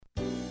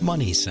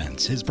Money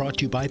Sense is brought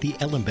to you by the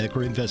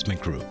Ellenbecker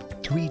Investment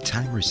Group,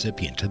 3-time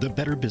recipient of the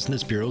Better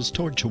Business Bureau's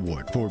Torch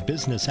Award for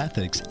Business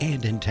Ethics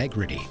and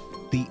Integrity.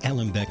 The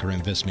Ellenbecker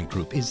Investment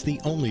Group is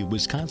the only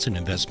Wisconsin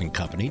investment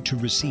company to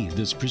receive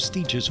this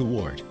prestigious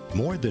award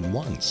more than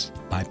once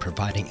by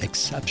providing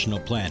exceptional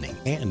planning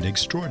and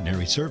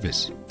extraordinary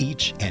service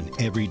each and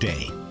every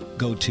day.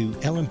 Go to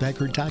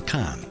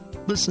ellenbecker.com.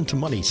 Listen to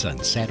Money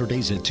Sense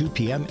Saturdays at 2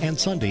 p.m. and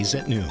Sundays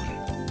at noon.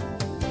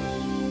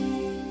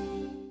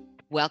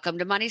 Welcome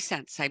to Money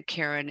Sense. I'm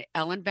Karen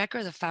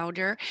Ellenbecker, the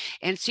founder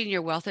and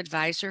senior wealth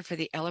advisor for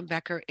the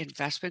Ellenbecker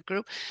Investment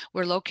Group.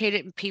 We're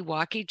located in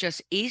Milwaukee,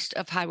 just east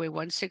of Highway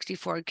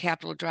 164 and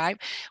Capitol Drive.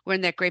 We're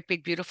in that great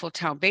big beautiful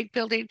town bank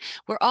building.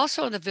 We're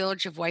also in the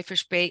village of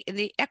Whitefish Bay in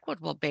the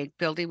Equitable Bank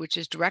building, which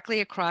is directly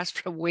across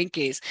from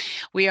Winkies.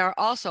 We are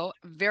also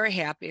very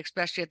happy,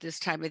 especially at this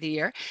time of the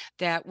year,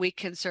 that we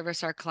can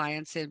service our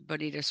clients in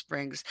Bonita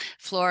Springs,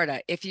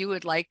 Florida. If you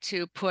would like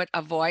to put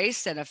a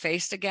voice and a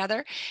face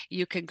together,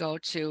 you can go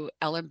to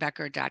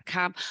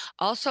ellenbecker.com.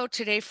 Also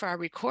today for our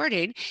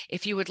recording,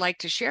 if you would like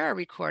to share a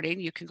recording,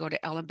 you can go to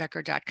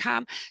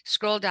ellenbecker.com,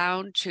 scroll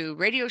down to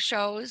radio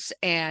shows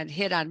and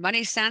hit on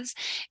Money Sense,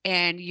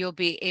 and you'll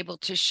be able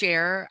to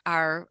share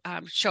our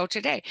show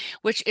today,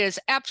 which is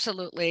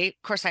absolutely,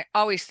 of course, I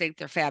always think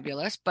they're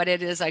fabulous, but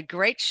it is a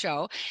great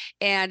show.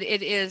 And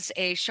it is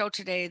a show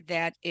today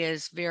that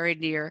is very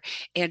near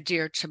and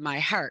dear to my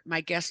heart.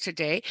 My guest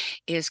today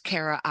is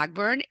Cara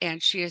Ogburn,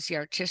 and she is the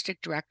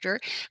artistic director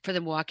for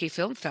the Milwaukee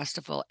Film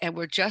Festival, and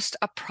we're just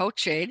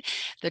approaching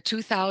the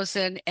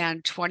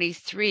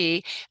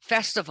 2023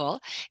 festival.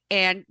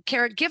 And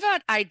Cara, give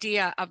an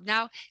idea of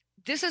now.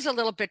 This is a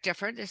little bit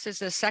different. This is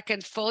the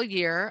second full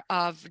year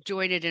of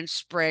doing it in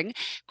spring.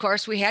 Of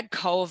course, we had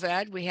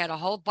COVID. We had a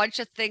whole bunch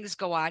of things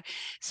go on.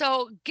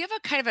 So give a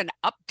kind of an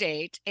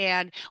update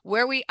and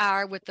where we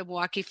are with the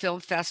Milwaukee Film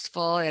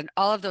Festival and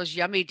all of those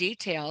yummy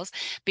details,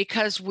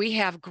 because we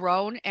have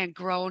grown and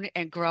grown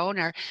and grown.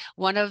 Are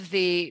one of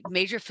the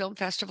major film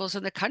festivals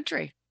in the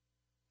country.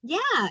 Yeah,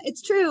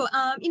 it's true.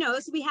 So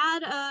we had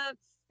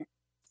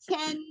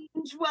 10,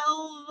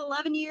 12,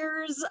 11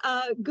 years,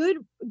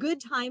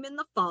 good time in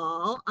the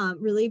fall.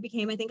 Really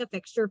became, I think, a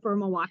fixture for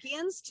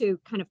Milwaukeeans to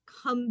kind of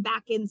come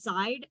back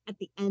inside at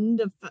the end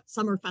of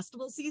summer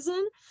festival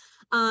season.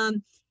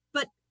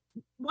 But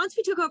once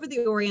we took over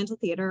the Oriental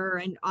Theater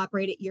and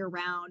operated year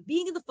round,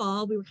 being in the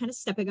fall, we were kind of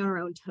stepping on our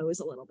own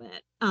toes a little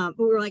bit. But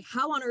we were like,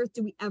 how on earth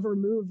do we ever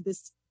move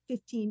this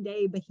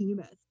 15-day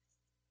behemoth?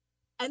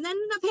 And then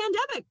the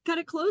pandemic kind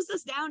of closed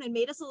us down and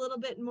made us a little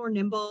bit more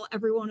nimble.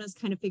 Everyone is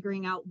kind of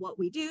figuring out what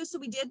we do. So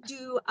we did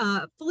do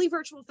a fully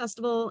virtual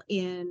festival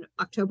in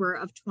October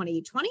of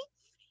 2020.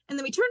 And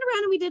then we turned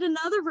around and we did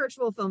another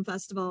virtual film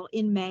festival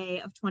in May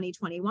of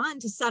 2021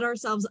 to set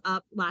ourselves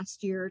up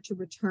last year to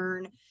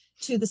return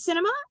to the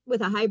cinema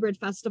with a hybrid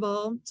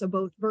festival. So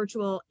both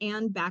virtual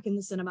and back in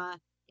the cinema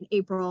in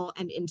April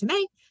and into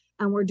May.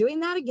 And we're doing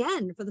that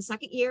again for the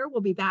second year.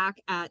 We'll be back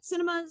at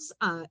cinemas,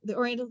 the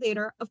Oriental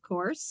Theater, of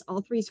course,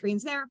 all 3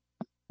 screens there,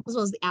 as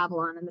well as the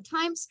Avalon and the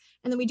Times.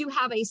 And then we do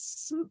have a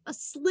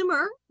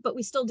slimmer, but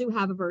we still do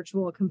have a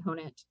virtual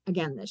component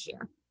again this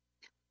year.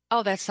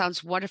 Oh, that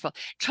sounds wonderful.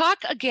 Talk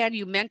again,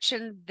 you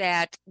mentioned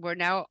that we're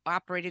now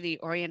operating the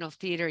Oriental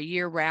Theater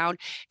year round.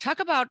 Talk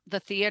about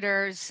the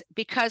theaters,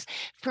 because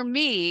for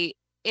me,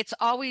 it's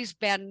always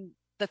been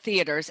the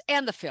theaters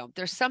and the film.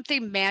 There's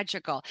something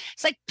magical.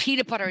 It's like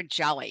peanut butter and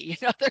jelly.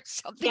 There's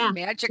something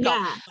magical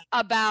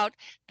about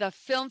the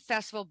film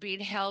festival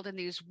being held in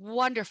these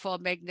wonderful,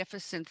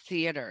 magnificent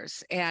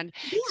theaters. And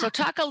so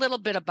talk a little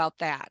bit about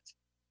that.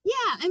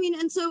 Yeah,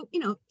 and so,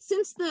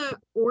 since the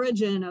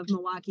origin of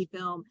Milwaukee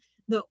film,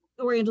 the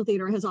Oriental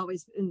Theater has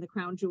always been the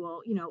crown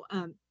jewel.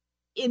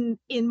 In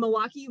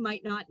Milwaukee, you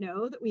might not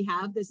know that we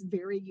have this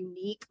very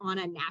unique, on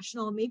a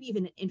national, maybe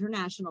even an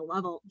international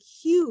level,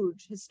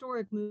 huge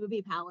historic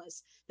movie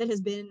palace that has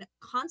been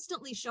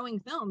constantly showing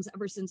films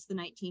ever since the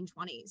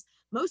 1920s.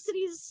 Most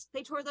cities,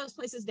 they tore those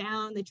places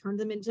down. They turned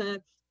them into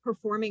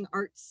performing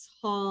arts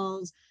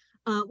halls.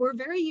 We're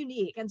very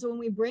unique. And so when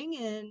we bring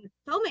in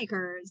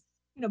filmmakers,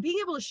 being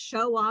able to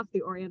show off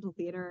the Oriental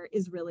Theater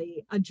is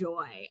really a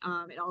joy.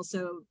 It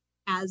also,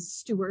 as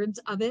stewards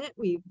of it,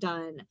 we've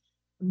done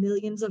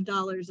millions of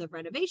dollars of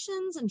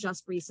renovations and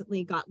just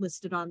recently got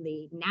listed on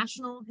the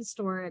National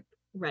Historic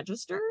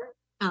Register,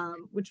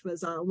 which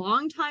was a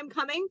long time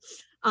coming,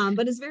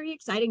 but it's very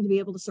exciting to be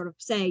able to sort of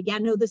say,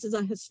 this is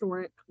a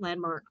historic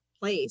landmark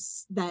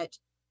place that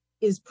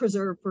is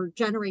preserved for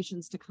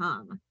generations to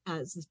come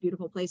as this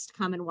beautiful place to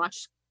come and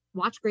watch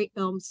great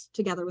films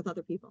together with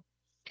other people.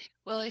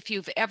 Well, if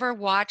you've ever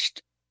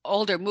watched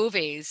older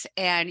movies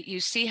and you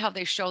see how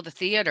they show the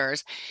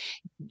theaters,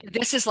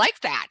 this is like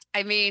that.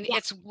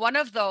 It's one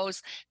of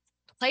those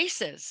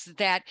places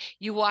that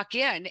you walk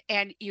in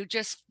and you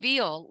just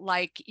feel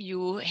like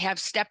you have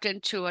stepped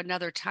into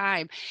another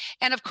time.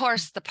 And of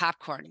course, the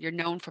popcorn. You're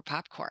known for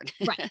popcorn.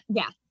 Right.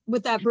 Yeah.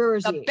 With that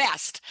brewer's the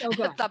best, so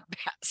good.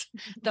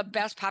 the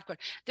best popcorn.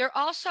 They're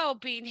also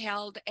being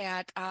held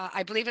at,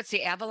 I believe it's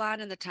the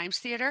Avalon and the Times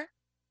Theater.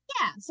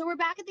 Yeah, so we're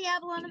back at the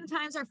Avalon at the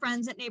Times, our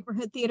friends at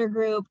Neighborhood Theater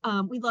Group.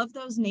 We love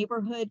those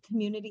neighborhood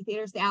community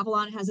theaters. The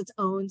Avalon has its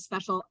own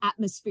special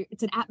atmosphere.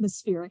 It's an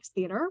atmospheric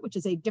theater, which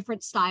is a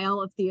different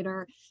style of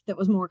theater that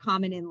was more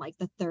common in like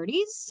the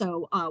 30s.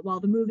 So while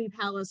the Movie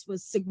Palace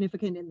was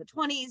significant in the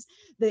 20s,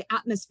 the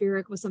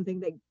atmospheric was something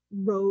that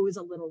rose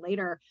a little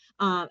later.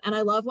 And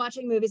I love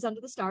watching movies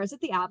under the stars at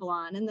the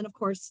Avalon. And then, of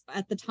course,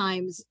 at the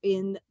Times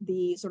in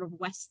the sort of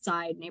West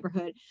Side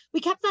neighborhood,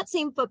 we kept that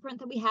same footprint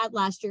that we had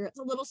last year. It's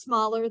a little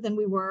smaller than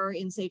we were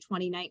in, say,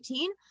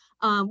 2019.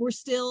 We're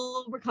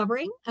still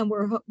recovering, and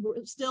we're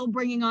still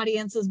bringing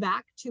audiences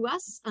back to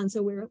us. And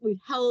so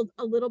we've held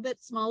a little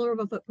bit smaller of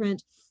a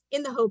footprint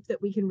in the hope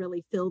that we can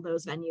really fill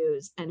those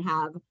venues and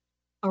have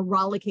a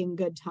rollicking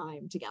good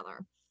time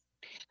together.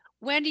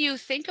 When you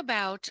think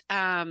about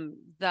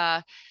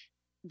the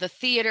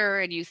theater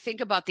and you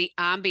think about the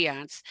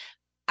ambiance,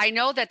 I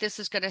know that this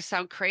is going to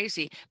sound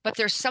crazy, but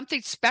there's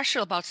something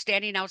special about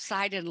standing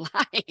outside in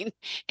line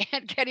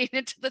and getting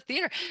into the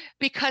theater,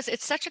 because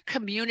it's such a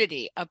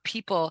community of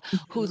people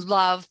who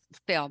love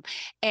film.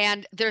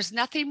 And there's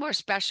nothing more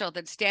special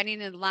than standing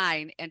in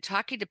line and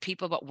talking to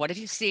people about what have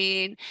you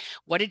seen?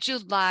 What did you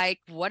like?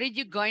 What are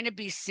you going to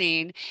be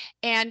seeing?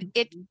 And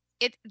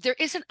there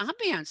is an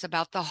ambiance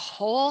about the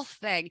whole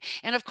thing.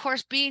 And of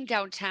course, being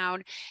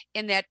downtown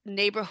in that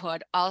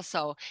neighborhood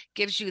also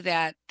gives you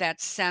that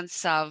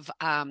sense of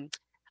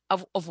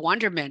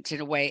wonderment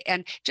in a way.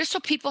 And just so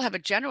people have a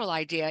general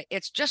idea,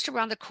 it's just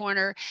around the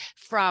corner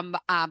from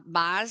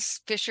Ma's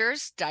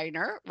Fisher's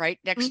Diner, right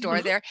next door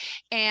there.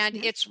 And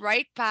it's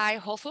right by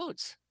Whole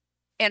Foods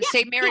and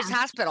St. Mary's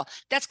Hospital.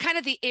 That's kind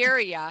of the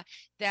area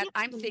that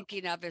I'm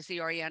thinking of as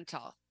the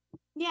Oriental.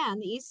 Yeah, on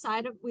the east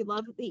side we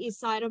love the east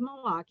side of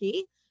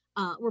Milwaukee.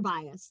 We're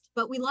biased,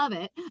 but we love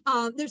it.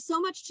 There's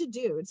so much to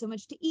do, so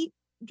much to eat,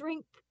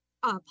 drink,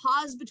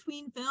 pause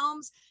between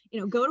films,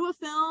 go to a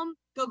film,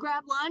 go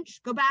grab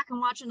lunch, go back and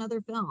watch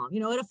another film.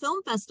 At a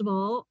film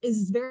festival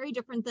is very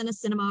different than a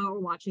cinema or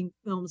watching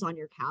films on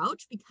your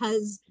couch,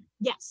 because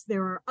yes,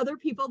 there are other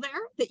people there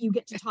that you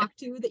get to talk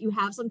to, that you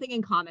have something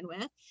in common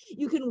with.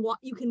 You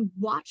can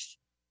watch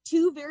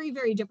two very,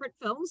 very different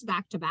films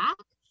back to back.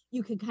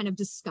 You can kind of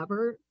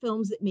discover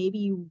films that maybe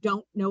you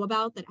don't know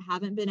about, that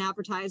haven't been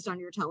advertised on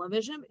your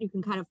television, but you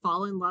can kind of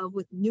fall in love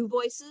with new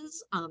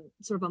voices,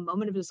 sort of a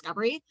moment of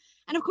discovery.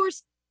 And of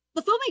course,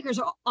 the filmmakers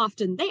are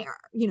often there,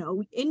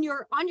 on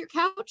your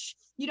couch.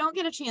 You don't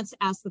get a chance to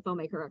ask the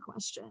filmmaker a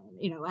question,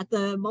 at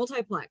the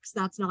multiplex,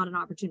 that's not an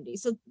opportunity.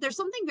 So there's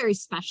something very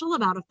special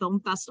about a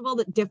film festival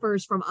that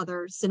differs from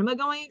other cinema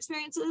going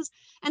experiences,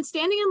 and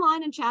standing in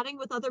line and chatting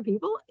with other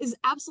people is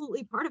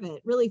absolutely part of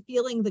it, really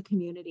feeling the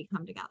community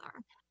come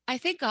together. I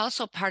think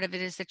also part of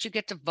it is that you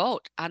get to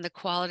vote on the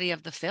quality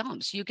of the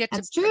films. You get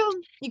That's true.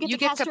 You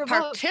get to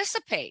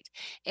participate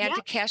and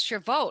to cast your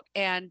vote,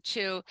 and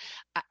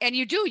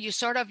you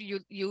sort of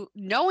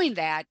knowing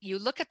that, you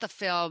look at the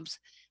films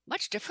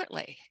much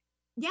differently.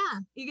 Yeah,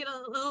 you get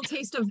a little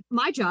taste of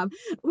my job,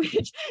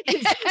 which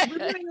is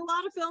reviewing a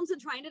lot of films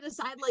and trying to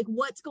decide like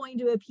what's going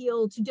to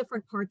appeal to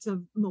different parts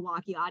of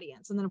Milwaukee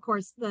audience. And then of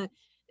course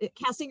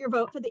casting your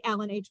vote for the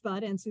Alan H.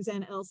 Budd and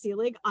Suzanne L.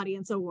 Seelig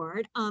Audience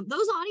Award.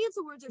 Those audience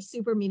awards are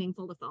super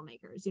meaningful to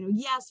filmmakers.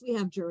 Yes, we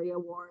have jury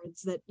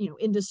awards that,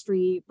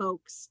 industry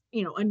folks,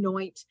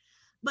 anoint,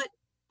 but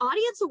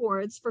audience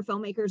awards for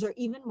filmmakers are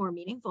even more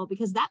meaningful,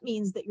 because that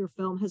means that your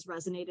film has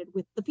resonated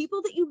with the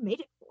people that you made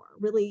it for,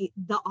 really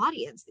the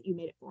audience that you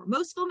made it for.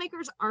 Most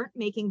filmmakers aren't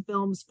making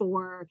films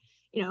for,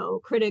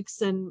 critics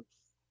and,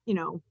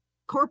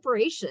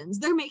 corporations.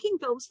 They're making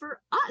films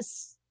for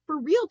us, for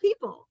real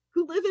people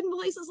who live in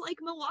places like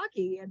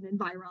Milwaukee and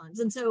environs.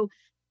 And so,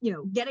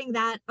 getting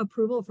that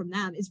approval from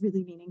them is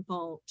really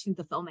meaningful to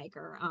the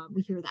filmmaker.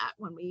 We hear that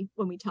when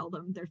we tell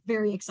them. They're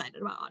very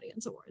excited about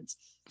audience awards.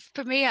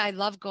 For me, I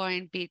love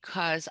going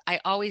because I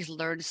always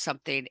learn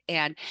something,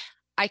 and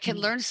I can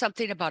learn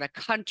something about a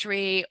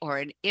country or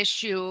an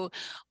issue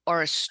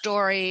or a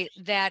story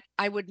that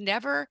I would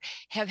never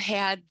have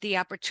had the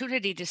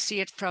opportunity to see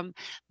it from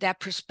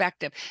that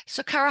perspective.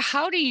 So, Cara,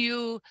 how do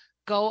you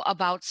go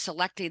about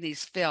selecting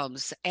these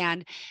films?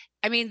 And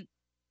I mean,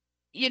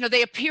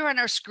 they appear on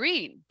our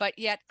screen, but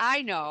yet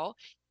I know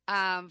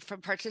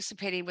from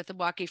participating with the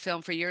Milwaukee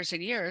Film for years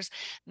and years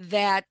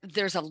that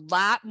there's a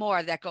lot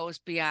more that goes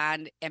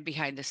beyond and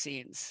behind the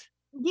scenes.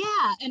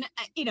 Yeah, and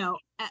I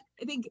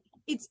think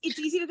it's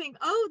easy to think,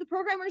 oh, the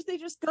programmers, they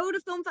just go to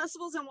film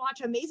festivals and watch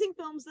amazing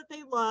films that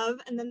they love,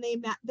 and then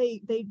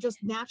they just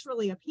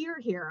naturally appear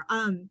here.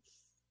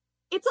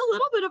 It's a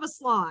little bit of a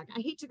slog.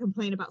 I hate to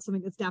complain about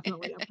something that's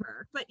definitely a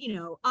perk, but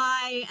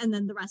I and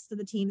then the rest of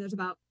the team, there's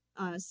about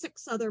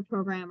 6 other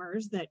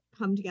programmers that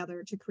come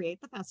together to create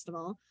the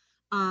festival.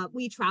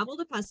 We travel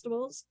to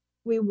festivals.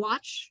 We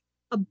watch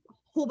a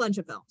whole bunch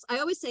of films. I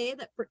always say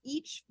that for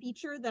each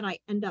feature that I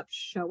end up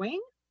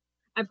showing,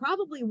 I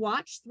probably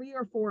watch 3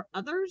 or 4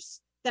 others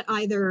that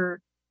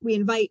either we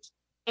invite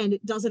and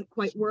it doesn't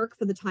quite work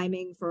for the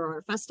timing for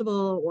our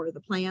festival or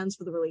the plans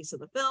for the release of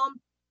the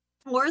film,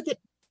 or that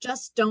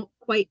just don't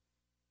quite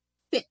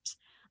fit.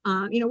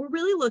 We're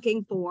really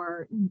looking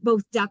for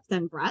both depth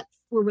and breadth.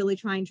 We're really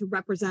trying to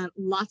represent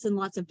lots and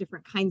lots of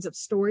different kinds of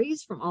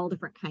stories from all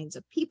different kinds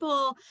of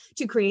people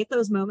to create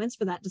those moments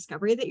for that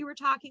discovery that you were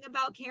talking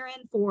about,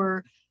 Karen,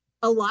 for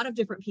a lot of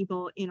different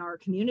people in our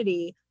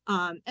community.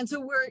 And so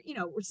we're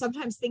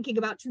sometimes thinking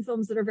about two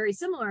films that are very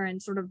similar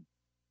and sort of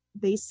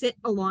they sit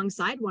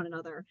alongside one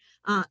another.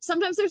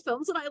 Sometimes there's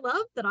films that I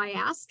love that I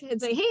ask and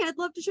say, hey, I'd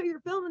love to show your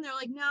film. And they're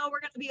like, no, we're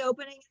going to be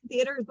opening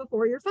theaters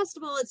before your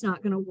festival. It's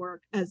not going to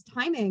work as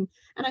timing.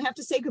 And I have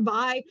to say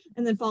goodbye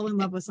and then fall in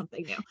love with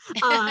something new.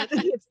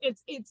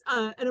 It's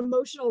an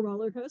emotional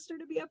roller coaster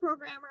to be a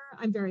programmer.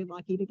 I'm very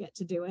lucky to get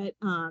to do it.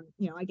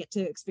 I get to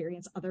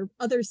experience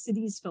other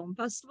cities' film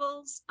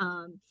festivals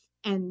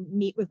and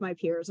meet with my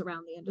peers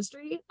around the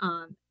industry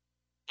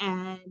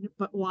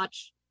but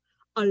watch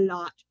a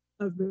lot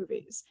of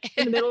movies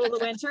in the middle of the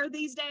winter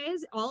these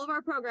days. All of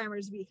our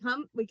programmers, we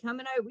come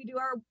and we do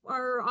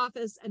our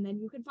office, and then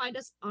you can find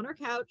us on our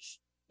couch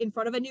in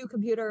front of a new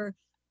computer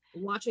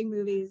watching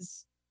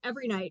movies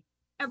every night,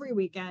 every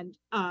weekend.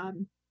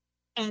 And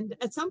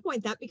at some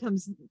point that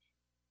becomes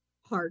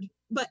hard,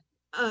 but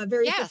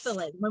very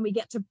fulfilling when we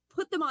get to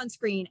put them on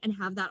screen and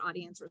have that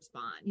audience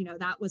respond.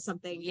 That was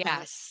something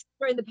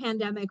during the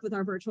pandemic with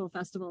our virtual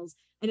festivals.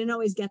 I didn't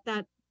always get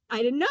that.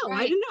 I didn't know.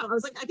 I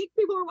was like, I think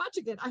people are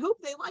watching it. I hope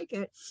they like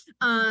it.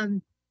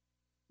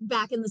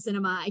 Back in the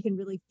cinema, I can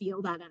really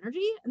feel that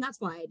energy. And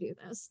that's why I do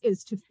this,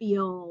 is to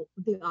feel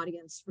the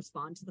audience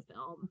respond to the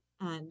film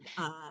and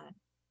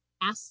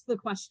ask the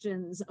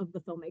questions of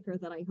the filmmaker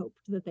that I hoped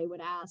that they would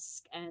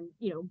ask, and,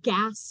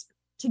 gasp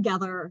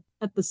together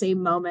at the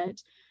same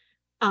moment,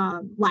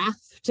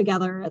 laugh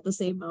together at the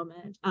same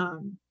moment.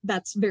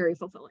 That's very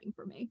fulfilling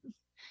for me.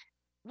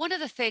 One of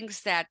the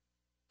things that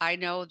I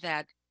know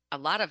that a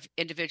lot of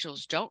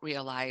individuals don't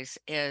realize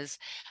is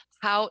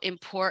how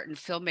important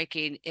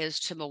filmmaking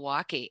is to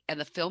Milwaukee and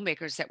the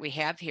filmmakers that we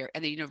have here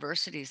and the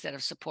universities that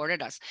have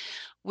supported us.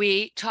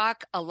 We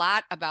talk a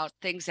lot about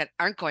things that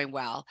aren't going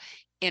well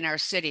in our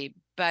city,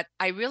 but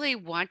I really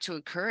want to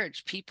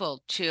encourage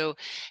people to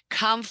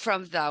come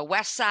from the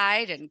west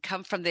side and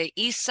come from the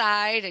east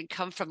side and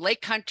come from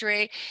Lake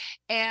Country.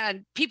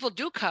 And people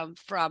do come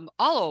from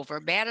all over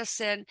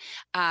Madison,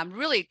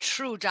 really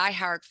true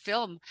diehard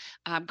film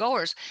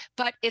goers.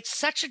 But it's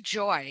such a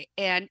joy.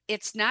 And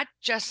it's not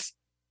just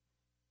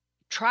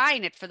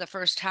trying it for the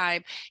first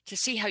time to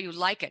see how you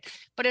like it,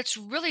 but it's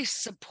really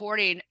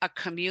supporting a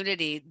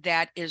community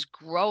that is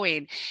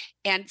growing.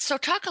 And so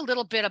talk a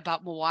little bit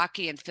about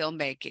Milwaukee and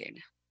filmmaking.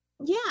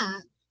 Yeah.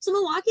 So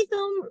Milwaukee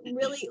Film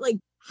really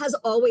has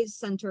always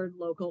centered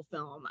local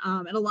film.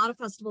 At a lot of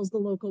festivals, the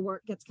local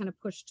work gets kind of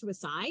pushed to a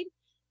side,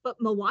 but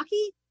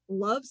Milwaukee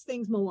loves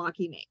things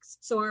Milwaukee makes.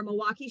 So our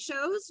Milwaukee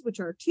shows,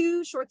 which are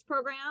 2 shorts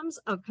programs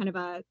of kind of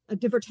a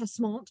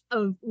divertissement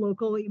of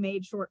locally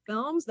made short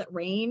films that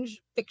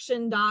range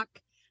fiction, doc,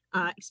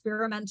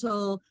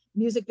 experimental,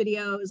 music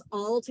videos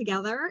all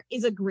together,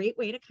 is a great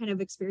way to kind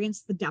of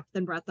experience the depth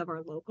and breadth of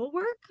our local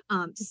work,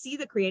 to see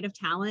the creative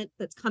talent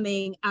that's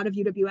coming out of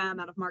UWM,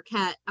 out of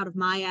Marquette, out of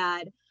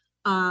MyAd,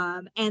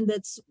 and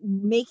that's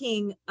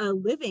making a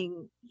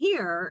living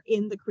here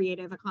in the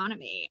creative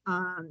economy.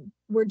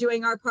 We're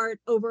doing our part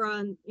over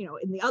on,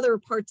 in the other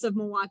parts of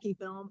Milwaukee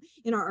Film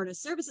in our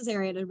artist services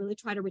area to really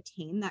try to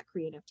retain that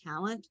creative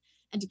talent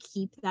and to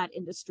keep that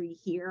industry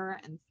here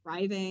and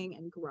thriving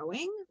and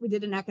growing. We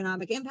did an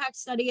economic impact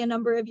study a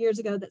number of years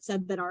ago that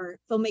said that our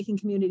filmmaking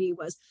community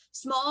was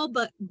small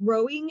but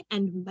growing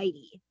and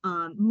mighty.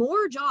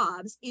 More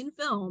jobs in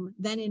film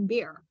than in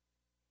beer.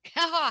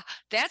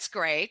 That's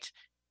great.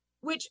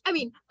 Which, I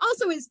mean,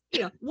 also is,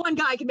 one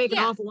guy can make an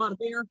awful lot of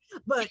beer,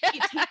 but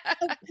it's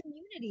a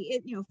community.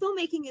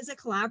 Filmmaking is a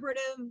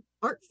collaborative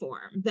art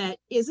form that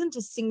isn't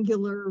a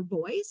singular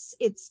voice.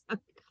 It's a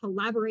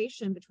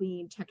collaboration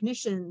between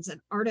technicians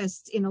and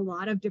artists in a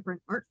lot of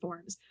different art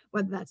forms,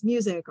 whether that's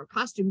music or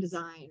costume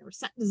design or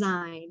set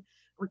design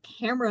or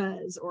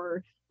cameras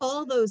or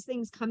all those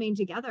things coming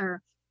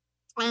together.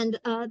 And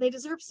they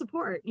deserve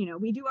support.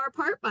 We do our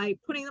part by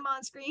putting them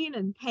on screen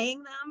and paying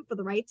them for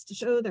the rights to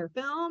show their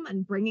film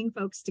and bringing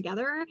folks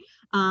together.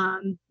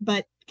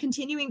 But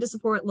continuing to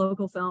support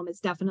local film is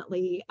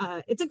definitely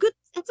it's a good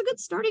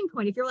starting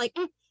point. If you're like,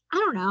 I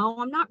don't know,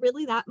 I'm not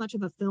really that much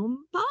of a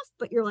film buff,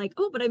 but you're like,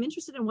 oh, but I'm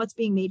interested in what's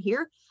being made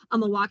here. A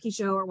Milwaukee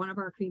show or one of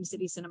our Cream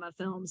City Cinema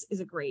films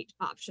is a great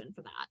option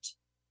for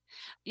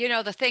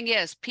that. The thing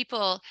is,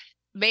 people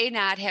may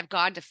not have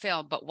gone to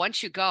film, but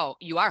once you go,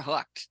 you are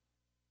hooked.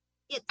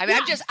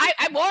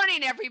 I'm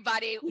warning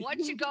everybody,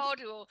 once you go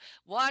to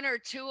 1 or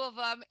 2 of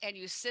them and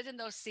you sit in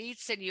those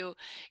seats and you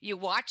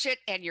watch it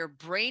and your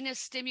brain is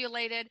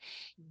stimulated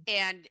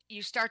and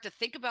you start to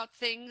think about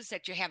things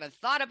that you haven't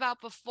thought about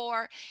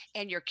before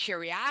and your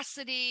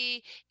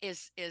curiosity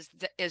is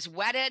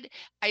whetted.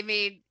 I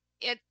mean,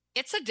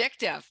 it's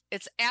addictive.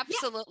 It's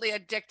absolutely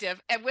addictive.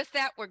 And with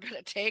that, we're going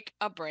to take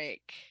a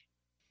break.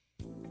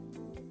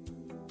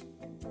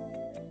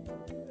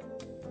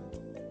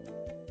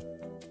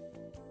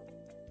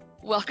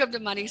 Welcome to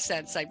Money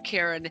Sense. I'm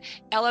Karen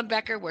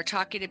Ellenbecker. We're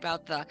talking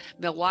about the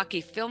Milwaukee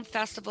Film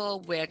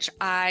Festival, which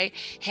I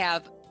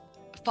have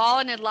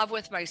fallen in love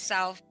with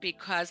myself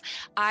because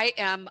I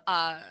am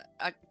a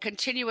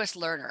continuous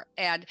learner,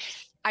 and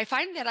I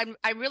find that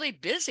I'm really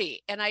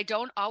busy and I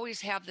don't always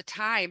have the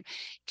time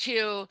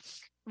to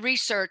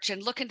research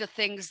and look into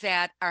things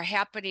that are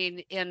happening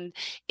in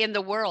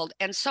the world.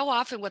 And so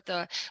often what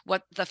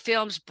the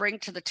films bring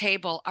to the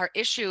table are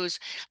issues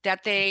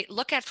that they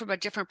look at from a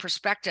different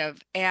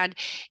perspective. And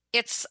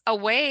it's a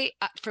way,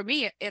 for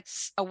me,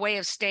 it's a way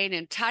of staying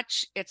in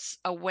touch. It's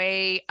a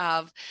way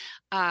of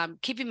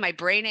keeping my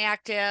brain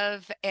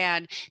active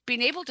and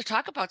being able to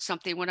talk about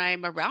something when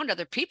I'm around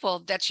other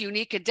people that's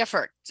unique and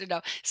different,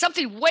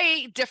 something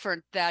way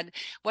different than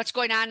what's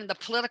going on in the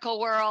political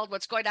world,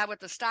 what's going on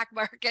with the stock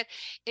market.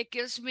 It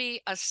gives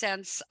me a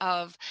sense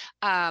of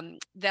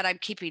that I'm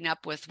keeping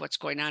up with what's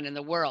going on in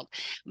the world.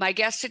 My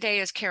guest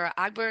today is Cara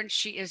Ogburn.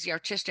 She is the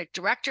artistic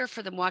director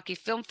for the Milwaukee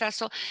Film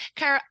Festival.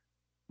 Cara,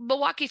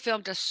 Milwaukee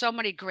Film does so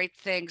many great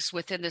things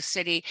within the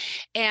city,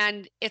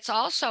 and it's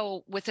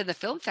also within the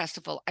film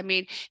festival. I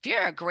mean, if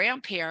you're a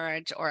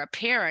grandparent or a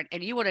parent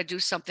and you want to do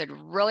something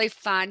really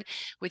fun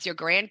with your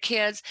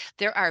grandkids,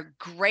 there are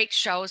great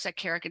shows that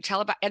Cara can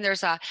tell about. And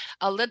there's a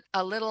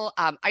little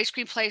ice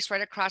cream place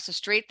right across the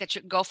street that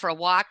you can go for a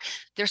walk.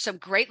 There's some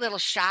great little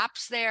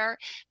shops there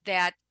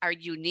that are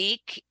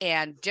unique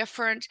and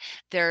different.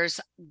 There's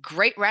a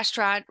great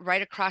restaurant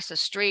right across the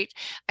street.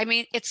 I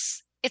mean,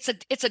 it's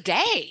a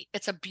day.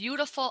 It's a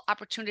beautiful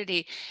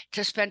opportunity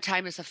to spend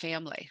time as a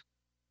family.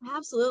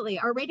 Absolutely.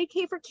 Our Rated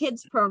K for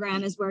Kids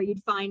program is where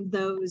you'd find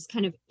those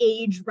kind of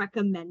age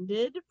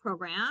recommended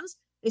programs.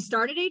 They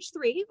start at age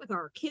 3 with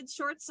our kids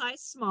short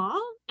size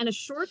small, and a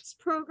shorts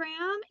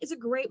program is a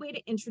great way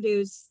to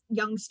introduce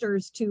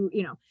youngsters to,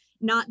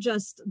 not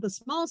just the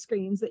small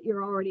screens that you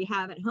already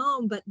have at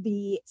home, but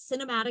the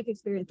cinematic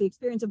experience, the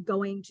experience of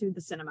going to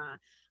the cinema.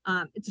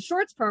 It's a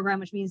shorts program,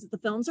 which means that the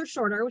films are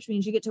shorter, which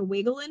means you get to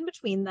wiggle in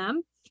between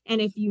them.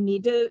 And if you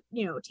need to,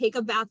 take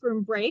a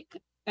bathroom break,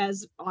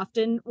 as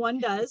often one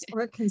does,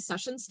 or a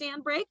concession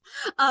stand break,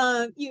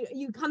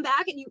 you come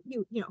back and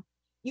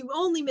you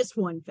only missed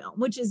one film,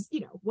 which is,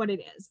 what it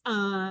is.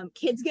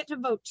 Kids get to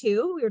vote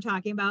too. We were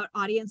talking about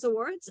audience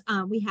awards.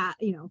 We've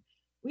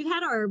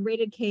had our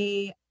Rated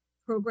K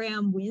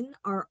program win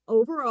our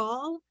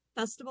overall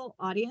festival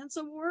audience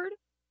award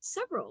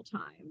several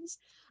times.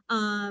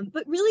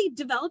 But really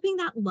developing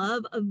that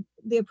love of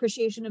the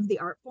appreciation of the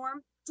art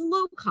form. It's a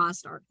low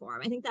cost art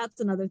form. I think that's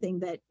another thing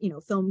that,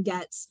 film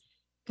gets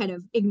kind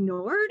of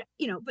ignored,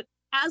 but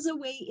as a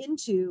way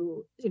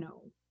into,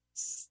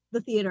 the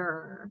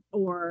theater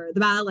or the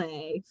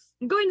ballet,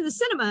 and going to the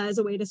cinema as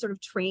a way to sort of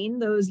train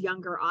those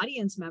younger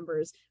audience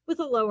members with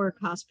a lower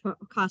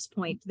cost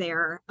point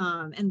there.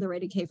 And the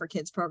Rated K for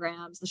Kids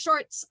programs, the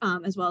shorts,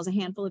 as well as a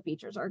handful of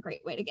features, are a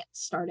great way to get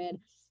started.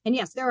 And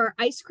yes, there are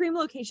ice cream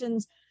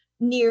locations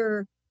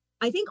near,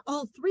 I think,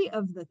 all 3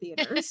 of the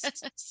theaters.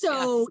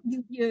 So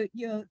yes.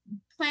 you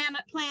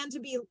plan to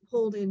be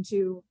pulled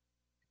into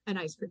an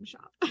ice cream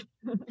shop.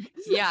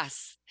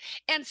 Yes.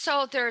 And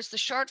so there's the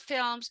short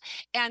films,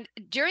 and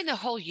during the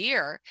whole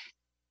year,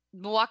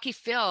 Milwaukee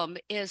Film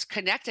is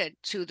connected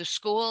to the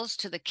schools,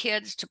 to the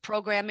kids, to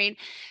programming.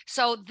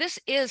 So this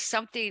is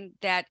something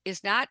that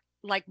is not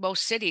like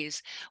most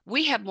cities.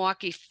 We have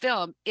Milwaukee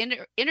Film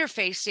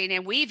interfacing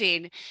and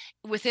weaving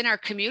within our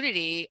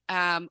community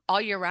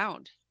all year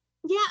round.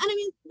 Yeah, and I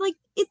mean,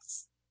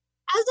 it's,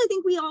 as I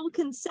think we all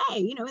can say,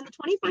 in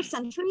the 21st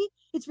century,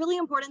 it's really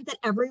important that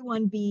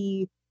everyone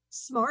be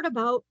smart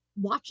about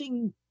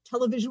watching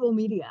televisual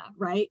media,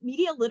 right?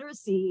 Media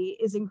literacy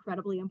is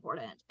incredibly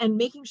important, and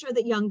making sure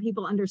that young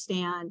people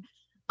understand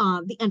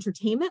the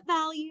entertainment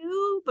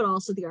value, but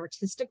also the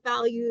artistic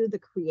value, the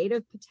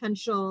creative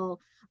potential,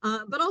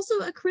 but also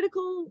a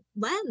critical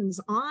lens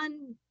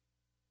on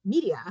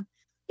media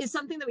is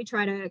something that we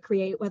try to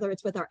create, whether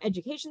it's with our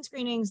education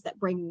screenings that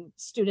bring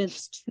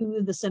students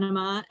to the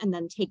cinema and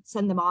then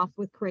send them off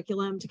with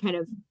curriculum to kind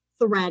of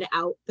thread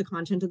out the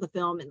content of the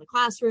film in the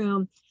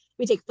classroom.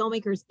 We take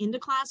filmmakers into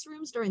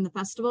classrooms during the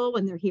festival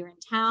when they're here in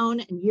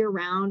town, and year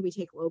round, we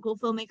take local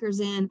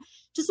filmmakers in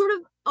to sort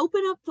of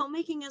open up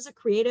filmmaking as a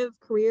creative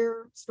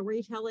career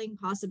storytelling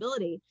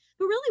possibility.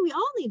 But really, we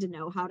all need to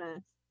know how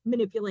to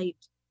manipulate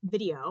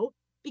video,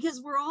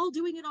 because we're all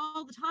doing it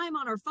all the time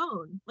on our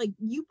phone. Like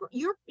you're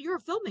a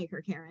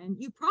filmmaker, Karen.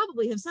 You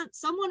probably have sent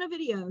someone a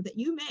video that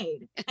you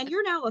made, and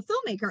you're now a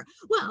filmmaker.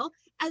 Well,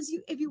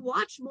 if you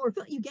watch more,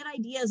 you get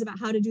ideas about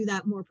how to do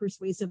that more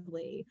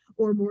persuasively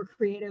or more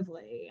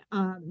creatively,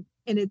 and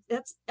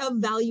that's of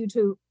value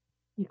to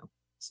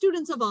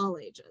students of all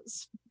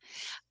ages.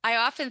 I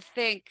often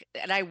think,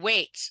 and I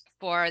wait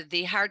for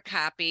the hard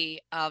copy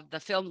of the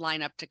film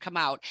lineup to come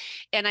out.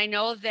 And I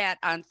know that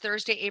on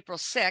Thursday, April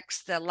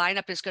 6th, the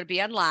lineup is going to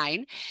be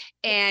online,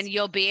 and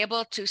you'll be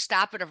able to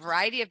stop at a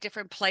variety of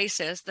different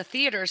places, the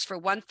theaters for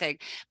one thing,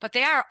 but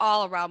they are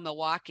all around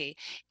Milwaukee,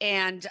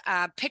 and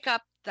pick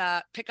up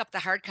the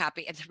hard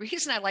copy. And the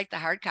reason I like the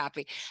hard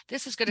copy,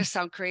 this is going to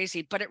sound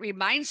crazy, but it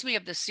reminds me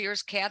of the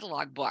Sears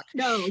catalog book.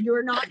 No,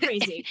 you're not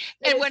crazy.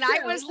 And when I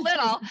was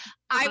little,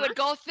 I would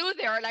go through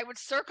there and I would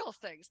circle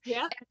things.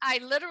 Yeah. And I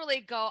literally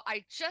go,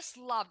 I just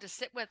love to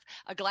sit with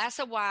a glass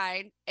of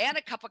wine and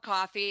a cup of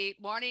coffee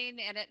morning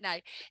and at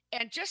night,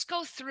 and just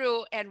go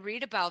through and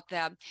read about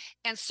them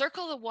and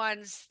circle the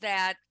ones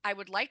that I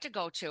would like to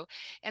go to.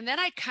 And then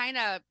I kind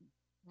of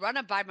run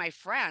them by my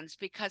friends,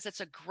 because it's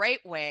a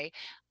great way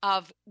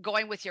of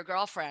going with your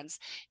girlfriends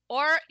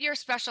or your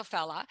special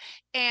fella,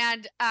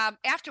 and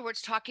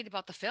afterwards talking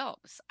about the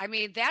films. I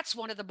mean, that's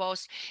one of the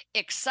most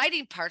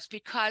exciting parts,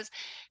 because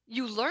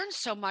you learn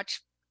so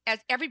much as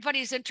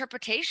everybody's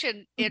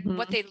interpretation in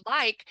what they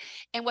like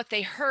and what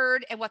they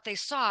heard and what they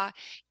saw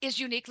is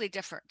uniquely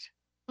different.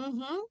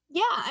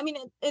 Yeah, I mean,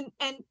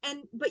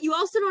 but you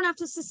also don't have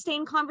to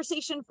sustain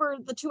conversation for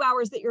the 2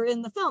 hours that you're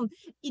in the film.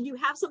 You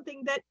have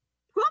something that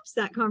prompts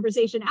that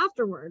conversation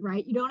afterward,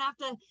 right? You don't have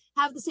to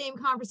have the same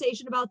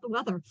conversation about the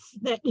weather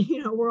that,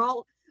 we're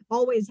all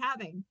always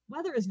having.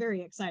 Weather is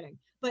very exciting,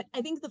 but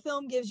I think the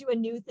film gives you a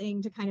new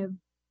thing to kind of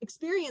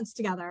experience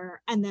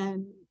together, and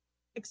then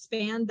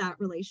expand that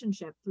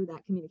relationship through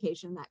that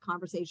communication, that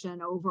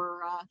conversation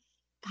over a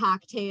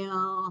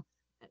cocktail,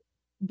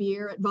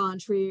 beer at Von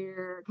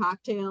Trier,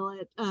 cocktail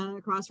at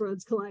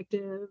Crossroads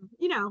Collective.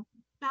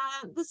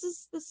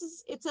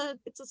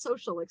 It's a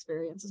social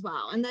experience as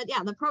well. And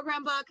the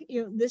program book,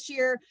 this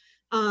year,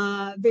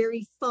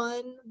 very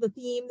fun. The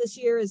theme this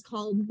year is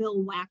called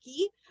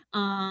Milwaukee,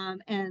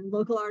 and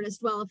local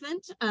artist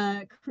Wellefant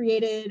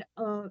created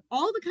all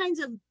the kinds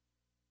of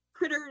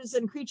critters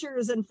and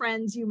creatures and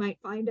friends you might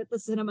find at the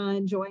cinema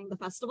enjoying the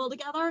festival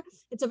together.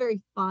 It's a very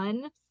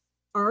fun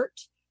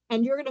art.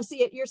 And you're going to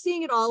see it. You're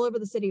seeing it all over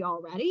the city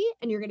already,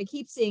 and you're going to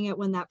keep seeing it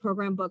when that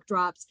program book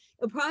drops.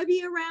 It'll probably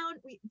be around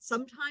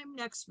sometime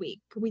next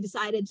week. We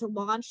decided to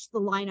launch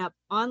the lineup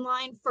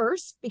online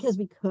first because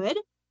we could,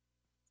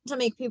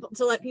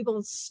 to let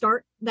people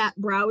start that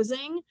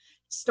browsing,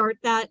 start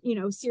that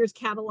Sears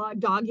catalog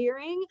dog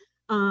earing.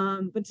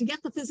 But to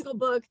get the physical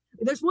book,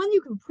 there's one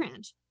you can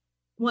print.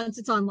 Once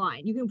it's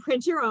online, you can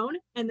print your own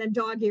and then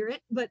dog ear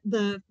it, but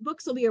the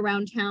books will be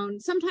around town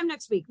sometime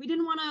next week. We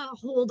didn't want to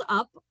hold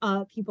up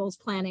people's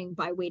planning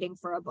by waiting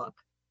for a book.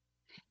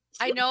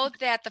 I know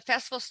that the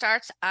festival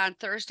starts on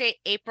Thursday,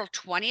 April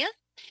 20th,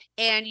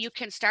 and you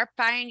can start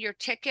buying your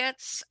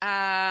tickets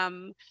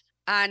on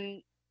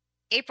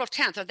April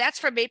 10th. So that's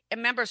for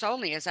members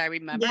only, as I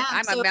remember. Yeah,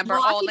 I'm so a member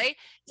only,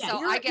 so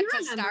I get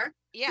to start.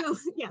 Yeah. So,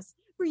 yes.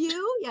 For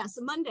you, yes,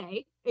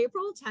 Monday,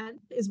 April 10th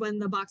is when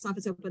the box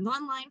office opens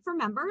online for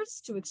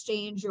members to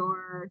exchange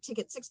your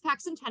ticket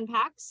 6-packs and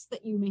 10-packs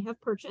that you may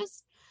have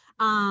purchased,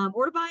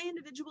 or to buy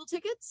individual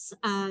tickets.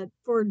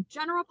 For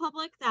general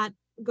public, that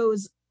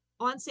goes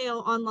on sale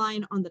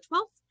online on the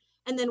 12th.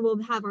 And then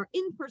we'll have our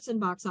in-person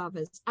box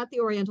office at the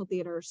Oriental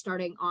Theater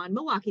starting on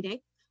Milwaukee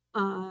Day,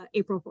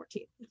 April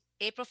 14th.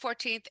 April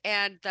 14th,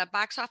 and the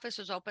box office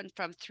is open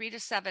from 3 to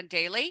 7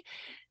 daily.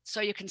 So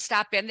you can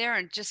stop in there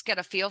and just get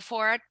a feel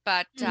for it,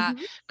 but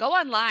go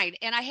online.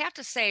 And I have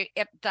to say,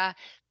 if the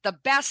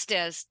best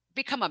is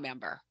become a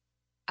member.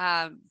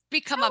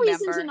 Become a member. No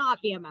reason to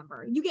not be a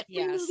member. You get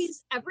free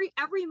movies every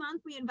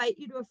month. We invite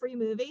you to a free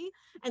movie,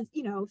 and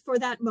for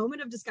that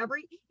moment of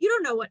discovery, you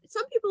don't know what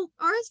some people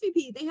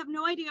RSVP. They have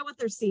no idea what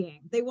they're seeing.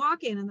 They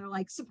walk in and they're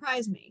like,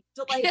 "Surprise me,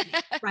 delight me,"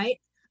 right?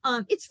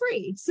 It's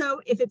free. So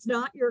if it's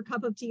not your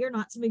cup of tea or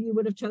not something you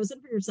would have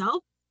chosen for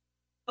yourself,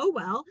 oh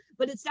well,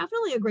 but it's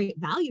definitely a great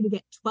value to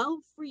get 12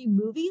 free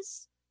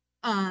movies.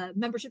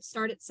 Memberships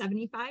start at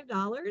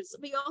 $75,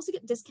 but you also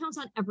get discounts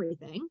on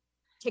everything,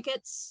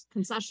 tickets,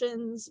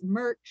 concessions,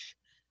 merch,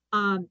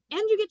 and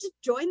you get to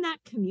join that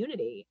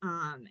community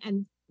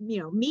and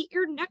meet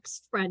your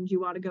next friend you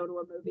want to go to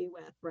a movie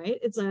with, right?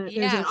 There's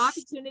an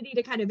opportunity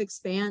to kind of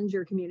expand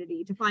your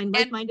community, to find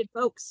like-minded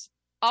folks.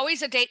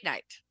 Always a date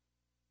night.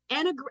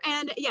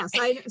 And yes,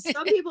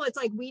 some people, it's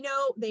like,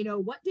 they know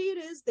what day it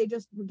is. They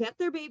just get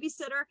their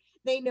babysitter.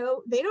 They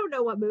don't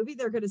know what movie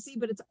they're going to see,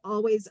 but it's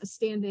always a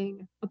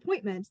standing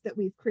appointment that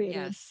we've created.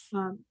 Yes.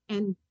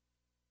 And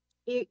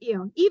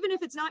even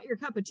if it's not your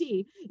cup of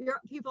tea,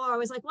 people are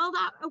always like, well,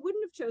 I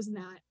wouldn't have chosen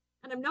that.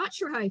 And I'm not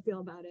sure how I feel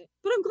about it,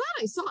 but I'm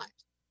glad I saw it.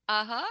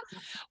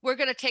 We're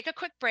going to take a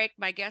quick break.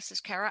 My guest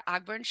is Cara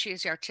Ogburn. She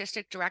is the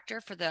artistic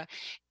director for the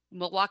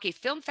Milwaukee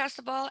Film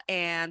Festival,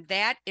 and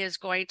that is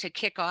going to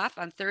kick off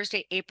on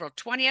Thursday, April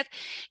 20th.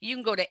 You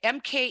can go to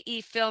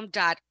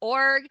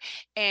mkefilm.org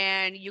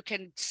and you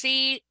can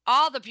see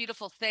all the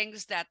beautiful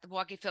things that the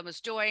Milwaukee Film is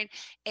doing.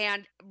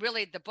 And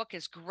really, the book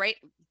is great,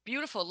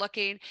 beautiful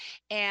looking,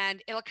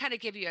 and it'll kind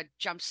of give you a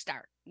jump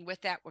start. With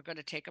that, we're going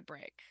to take a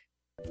break.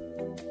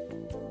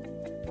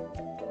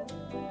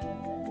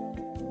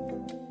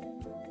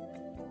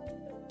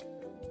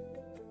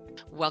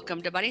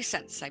 Welcome to Money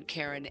Sense. I'm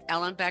Karen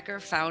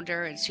Ellenbecker,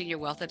 founder and senior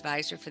wealth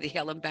advisor for the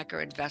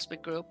Ellenbecker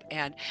Investment Group.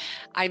 And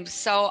I'm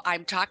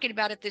talking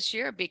about it this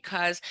year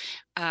because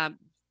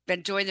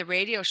been doing the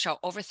radio show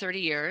over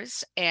 30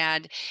 years,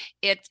 and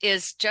it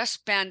has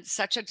just been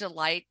such a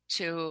delight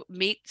to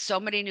meet so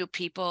many new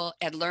people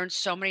and learn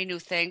so many new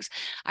things.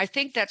 I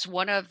think that's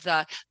one of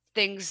the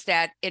things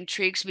that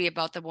intrigues me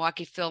about the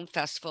Milwaukee Film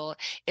Festival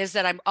is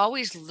that I'm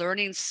always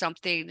learning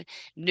something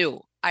new.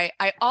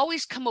 I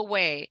always come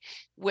away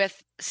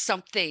with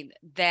something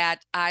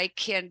that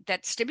that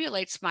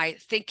stimulates my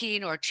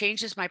thinking or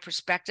changes my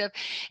perspective.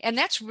 And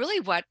that's really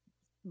what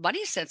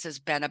Money Sense has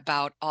been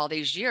about all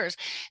these years,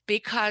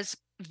 because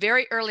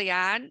very early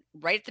on,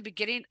 right at the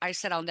beginning, I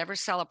said, I'll never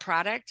sell a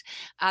product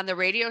on the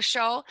radio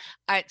show.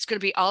 It's going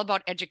to be all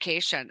about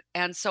education.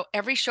 And so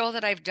every show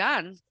that I've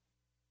done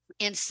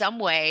in some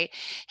way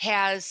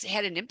has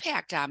had an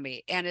impact on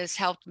me and has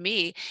helped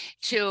me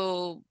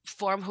to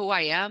form who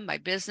I am, my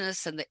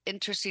business, and the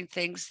interesting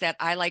things that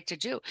I like to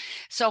do.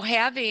 So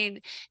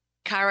having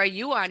Cara,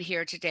 you on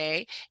here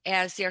today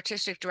as the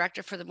artistic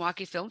director for the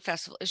Milwaukee Film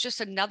Festival is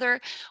just another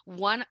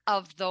one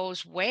of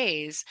those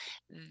ways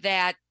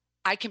that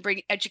I can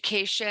bring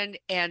education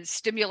and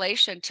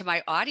stimulation to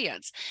my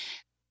audience.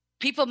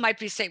 People might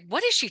be saying,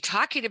 what is she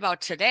talking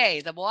about today?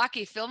 The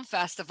Milwaukee Film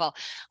Festival.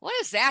 What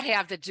does that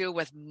have to do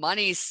with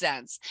Money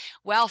Sense?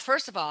 Well,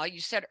 first of all,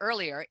 you said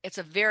earlier, it's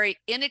a very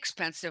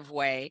inexpensive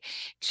way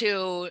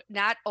to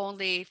not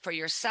only for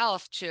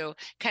yourself to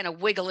kind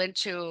of wiggle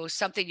into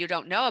something you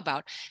don't know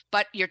about,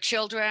 but your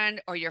children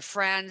or your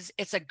friends.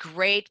 It's a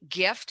great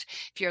gift.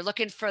 If you're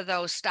looking for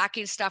those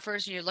stocking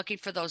stuffers and you're looking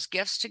for those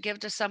gifts to give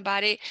to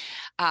somebody,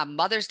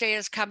 Mother's Day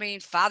is coming,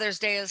 Father's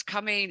Day is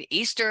coming,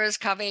 Easter is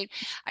coming.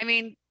 I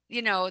mean,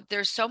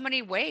 there's so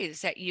many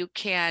ways that you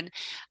can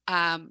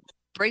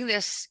bring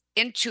this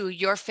into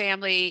your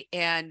family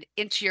and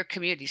into your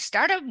community.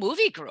 Start a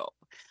movie group,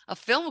 a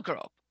film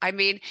group. I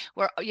mean,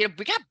 we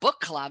got book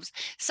clubs.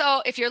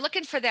 So if you're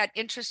looking for that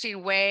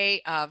interesting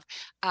way of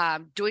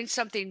doing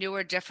something new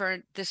or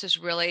different, this is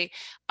really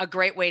a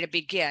great way to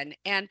begin.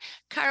 And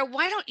Cara,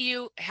 why don't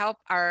you help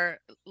our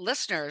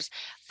listeners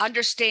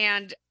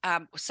understand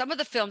some of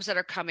the films that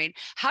are coming,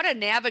 how to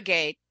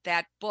navigate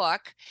that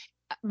book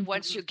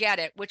once you get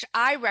it, which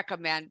I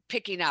recommend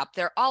picking up.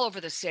 They're all over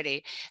the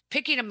city,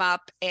 picking them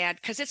up, and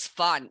because it's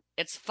fun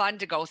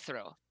to go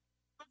through.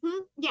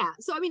 Yeah.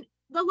 So, I mean,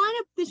 the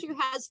lineup this year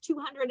has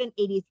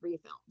 283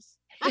 films.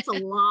 That's a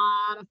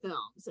lot of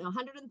films.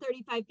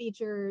 135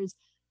 features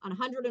on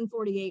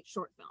 148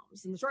 short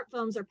films. And the short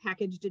films are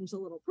packaged into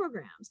little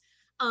programs.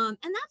 And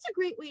that's a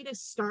great way to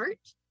start.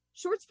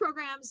 Shorts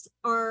programs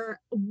are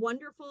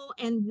wonderful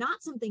and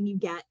not something you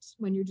get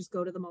when you just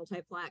go to the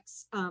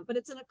multiplex, but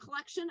it's in a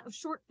collection of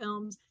short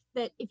films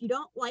that if you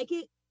don't like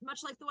it,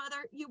 much like the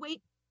weather, you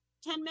wait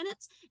 10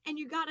 minutes and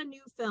you got a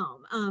new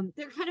film.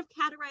 They're kind of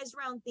categorized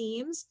around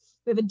themes.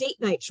 We have a date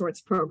night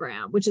shorts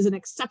program, which is an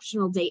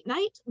exceptional date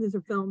night. These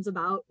are films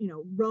about,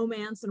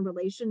 romance and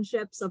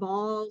relationships of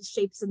all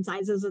shapes and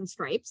sizes and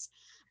stripes.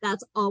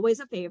 That's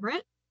always a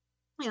favorite.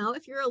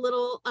 If you're a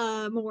little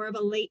more of a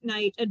late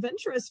night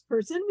adventurous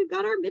person, we've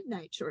got our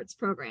midnight shorts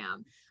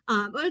program,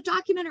 a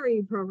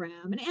documentary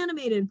program, an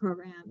animated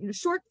program.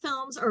 Short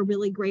films are a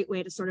really great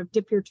way to sort of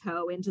dip your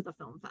toe into the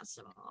film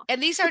festival.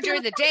 And these are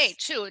during the day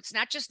too. It's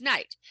not just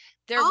night.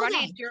 They're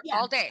running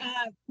all day.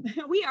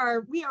 We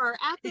are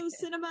at those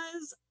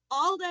cinemas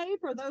all day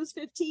for those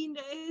 15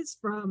 days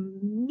from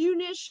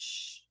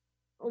noonish,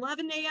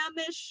 11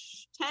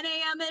 a.m.-ish, 10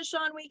 a.m.-ish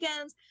on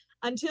weekends,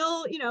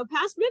 until,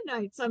 past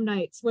midnight some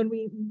nights when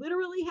we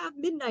literally have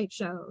midnight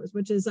shows,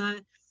 which is a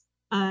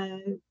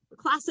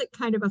classic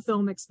kind of a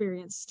film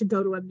experience to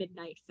go to a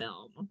midnight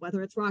film,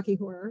 whether it's Rocky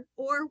Horror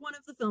or one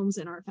of the films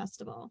in our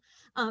festival.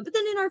 But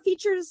then in our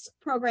features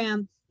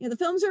program, the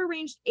films are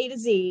arranged A to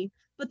Z,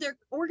 but they're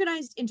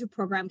organized into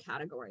program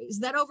categories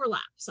that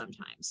overlap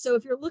sometimes. So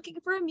if you're looking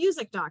for a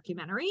music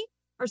documentary,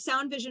 our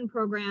sound vision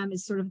program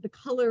is sort of the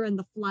color and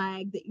the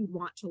flag that you'd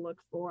want to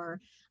look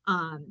for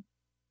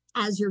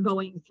as you're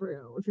going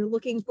through. If you're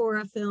looking for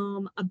a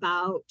film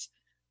about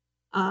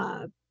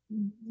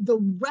the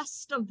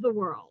rest of the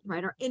world,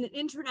 right, or in an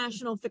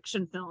international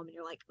fiction film, and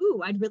you're like,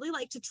 ooh, I'd really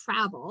like to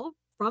travel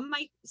from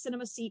my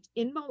cinema seat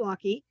in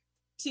Milwaukee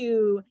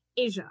to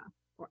Asia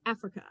or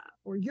Africa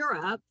or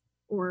Europe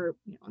or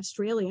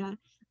Australia,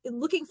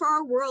 looking for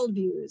our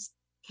worldviews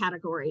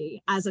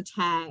category as a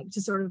tag to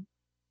sort of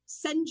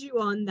send you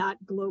on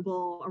that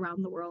global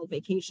around the world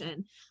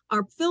vacation.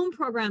 Our film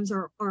programs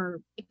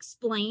are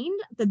explained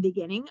at the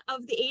beginning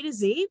of the A to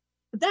Z,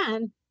 but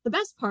then the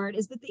best part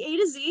is that the A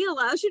to Z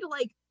allows you to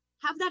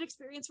have that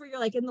experience where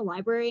you're in the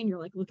library and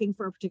you're looking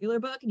for a particular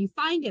book and you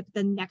find it, but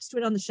then next to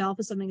it on the shelf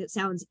is something that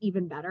sounds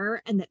even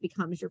better and that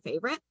becomes your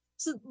favorite.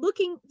 So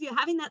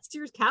having that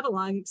Sears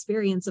catalog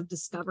experience of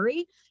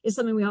discovery is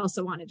something we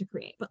also wanted to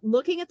create. But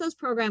looking at those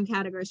program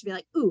categories to be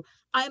ooh,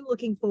 I'm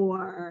looking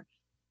for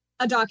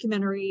a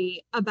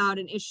documentary about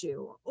an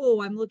issue.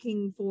 Oh, I'm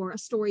looking for a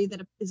story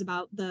that is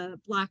about the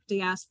Black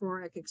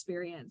diasporic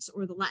experience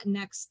or the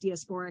Latinx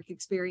diasporic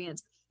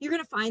experience. You're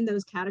going to find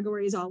those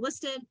categories all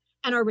listed,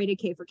 and our Rated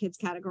K for Kids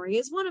category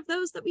is one of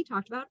those that we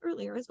talked about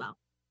earlier as well.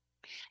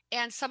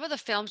 And some of the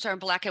films are in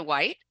black and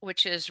white,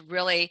 which is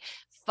really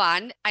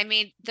fun. I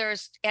mean,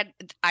 and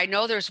I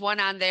know there's one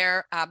on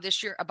there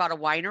this year about a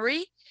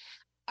winery.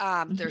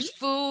 There's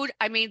food.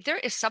 I mean, there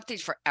is something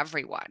for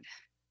everyone.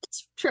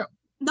 It's true.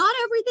 Not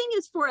everything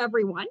is for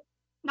everyone.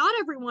 Not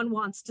everyone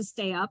wants to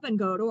stay up and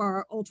go to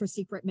our ultra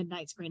secret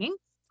midnight screening,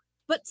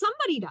 but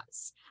somebody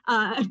does.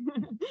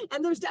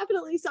 And there's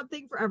definitely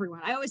something for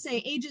everyone. I always say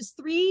ages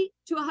 3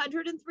 to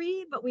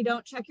 103, but we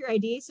don't check your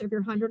ID. So if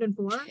you're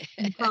 104,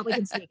 you probably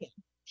can sneak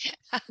in.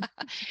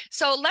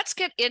 So let's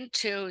get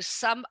into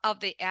some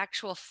of the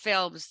actual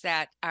films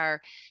that are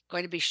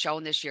going to be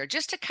shown this year,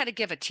 just to kind of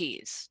give a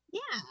tease. Yeah.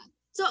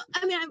 So,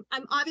 I mean,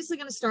 I'm obviously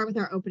going to start with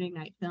our opening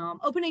night film.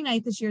 Opening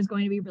night this year is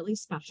going to be really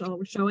special.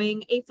 We're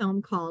showing a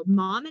film called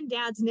Mom and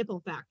Dad's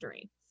Nipple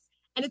Factory.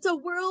 And it's a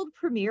world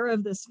premiere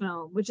of this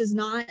film, which is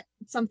not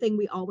something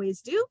we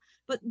always do.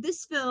 But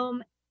this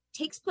film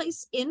takes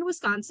place in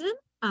Wisconsin.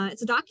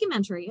 It's a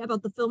documentary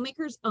about the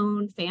filmmaker's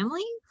own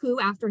family, who,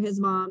 after his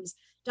mom's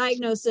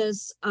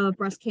diagnosis of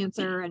breast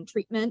cancer and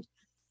treatment,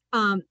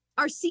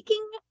 are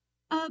seeking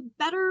a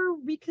better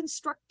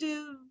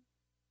reconstructive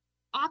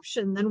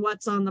option than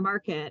what's on the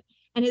market.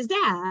 And his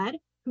dad,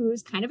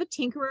 who's kind of a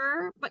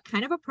tinkerer, but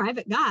kind of a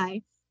private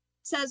guy,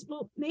 says,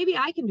 well, maybe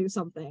I can do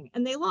something.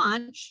 And they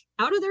launch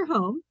out of their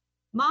home,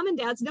 Mom and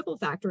Dad's Nipple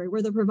Factory,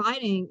 where they're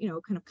providing,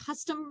 kind of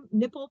custom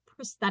nipple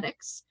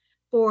prosthetics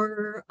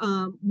for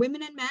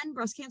women and men,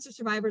 breast cancer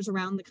survivors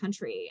around the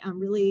country,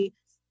 really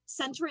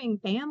centering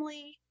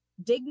family,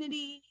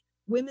 dignity,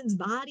 women's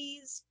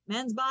bodies,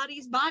 men's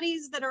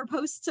bodies that are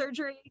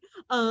post-surgery.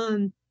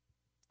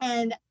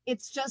 And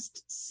it's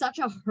just such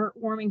a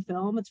heartwarming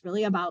film. It's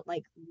really about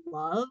like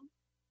love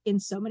in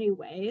so many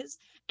ways.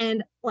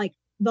 And like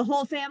the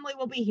whole family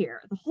will be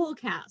here, the whole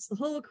cast, the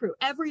whole crew,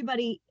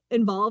 everybody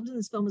involved in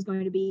this film is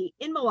going to be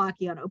in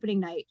Milwaukee on opening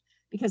night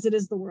because it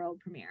is the world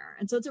premiere.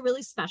 And so it's a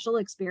really special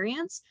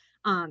experience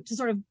to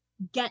sort of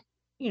get,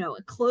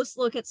 a close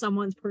look at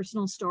someone's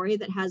personal story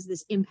that has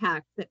this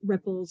impact that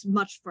ripples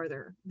much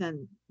further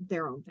than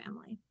their own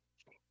family.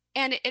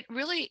 And it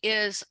really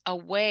is a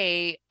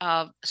way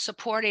of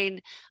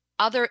supporting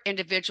other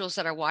individuals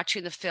that are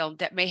watching the film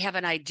that may have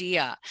an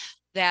idea,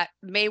 that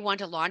may want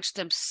to launch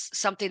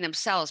something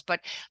themselves,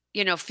 but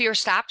fear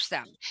stops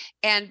them.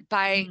 And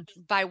by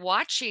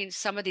watching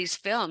some of these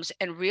films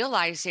and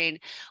realizing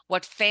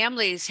what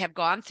families have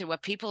gone through,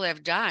 what people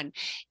have done,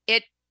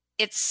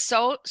 it's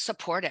so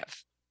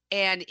supportive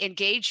and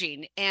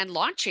engaging and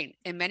launching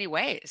in many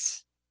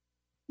ways.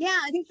 Yeah,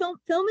 I think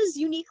film is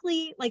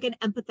uniquely like an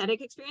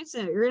empathetic experience.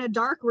 You're in a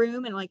dark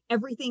room and like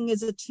everything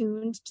is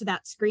attuned to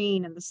that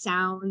screen and the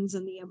sounds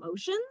and the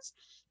emotions.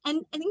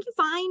 And I think you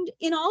find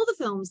in all the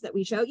films that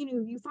we show,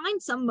 you find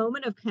some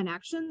moment of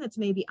connection that's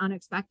maybe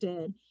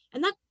unexpected.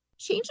 And that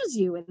changes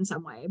you in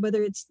some way,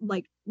 whether it's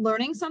like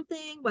learning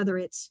something, whether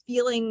it's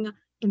feeling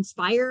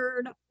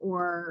inspired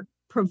or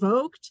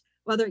provoked,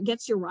 whether it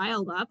gets you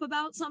riled up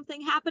about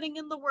something happening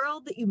in the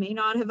world that you may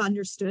not have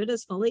understood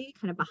as fully,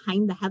 kind of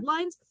behind the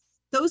headlines.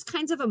 Those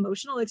kinds of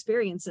emotional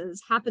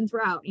experiences happen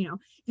throughout. If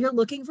you're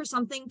looking for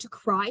something to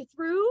cry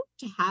through,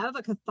 to have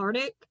a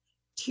cathartic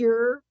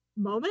tear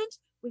moment,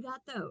 we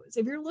got those.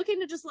 If you're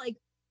looking to just like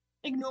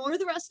ignore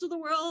the rest of the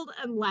world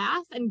and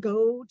laugh and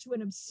go to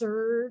an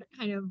absurd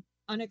kind of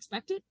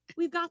unexpected,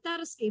 we've got that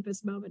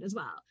escapist moment as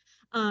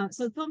well.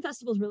 So the film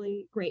festival is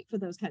really great for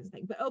those kinds of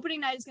things. But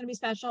opening night is going to be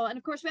special. And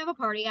of course, we have a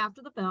party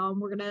after the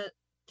film. We're going to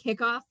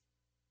kick off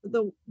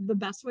the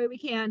best way we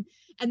can.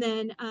 And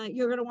then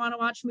you're going to want to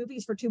watch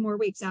movies for 2 more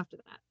weeks after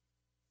that.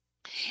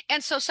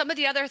 And so some of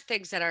the other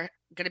things that are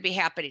going to be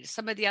happening,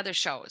 some of the other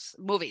shows,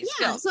 movies,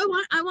 films. So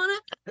I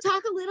want to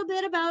talk a little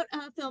bit about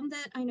a film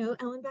that I know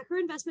Ellenbecker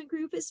Investment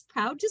Group is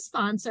proud to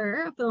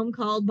sponsor, a film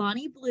called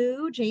Bonnie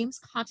Blue, James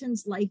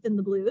Cotton's Life in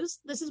the Blues.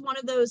 This is one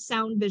of those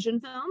sound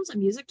vision films, a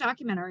music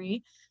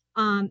documentary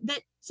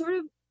that sort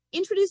of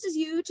introduces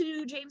you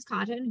to James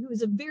Cotton, who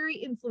is a very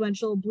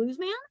influential blues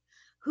man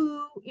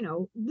who,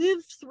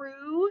 lived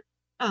through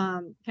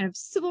kind of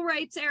civil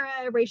rights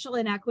era, racial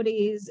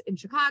inequities in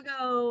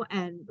Chicago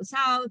and the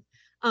South,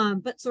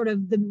 but sort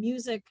of the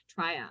music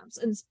triumphs.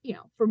 And,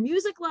 for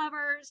music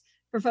lovers,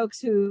 for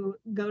folks who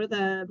go to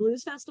the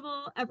blues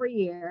festival every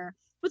year,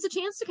 it's a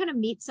chance to kind of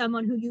meet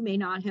someone who you may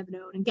not have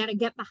known and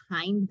get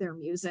behind their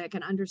music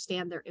and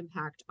understand their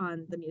impact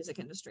on the music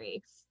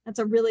industry. That's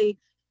a really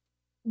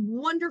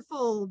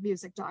wonderful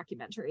music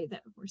documentary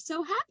that we're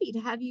so happy to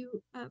have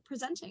you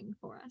presenting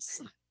for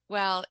us.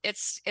 Well,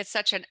 it's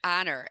such an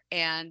honor.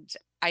 And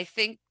I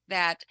think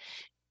that,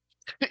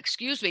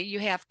 you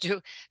have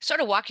to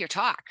sort of walk your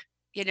talk.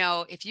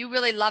 If you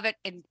really love it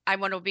and I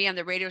want to be on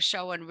the radio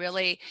show and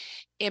really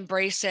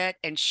embrace it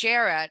and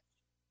share it,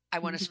 I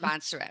want to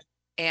sponsor it.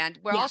 And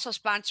we're also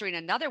sponsoring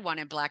another one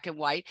in black and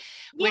white,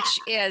 which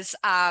is,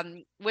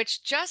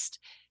 which just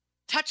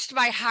touched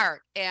my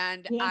heart.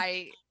 And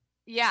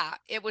Yeah.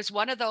 it was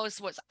one of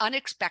those was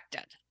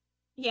unexpected.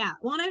 Yeah.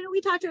 Well, I know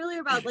we talked earlier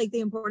about like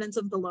the importance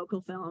of the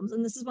local films,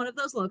 and this is one of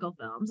those local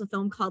films, a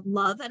film called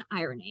Love and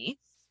Irony.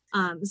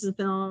 This is a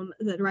film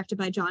directed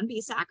by John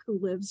Bisak, who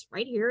lives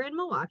right here in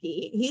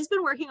Milwaukee. He's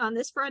been working on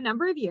this for a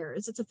number of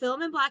years. It's a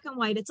film in black and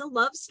white. It's a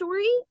love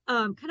story,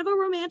 kind of a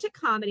romantic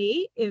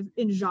comedy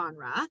in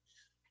genre,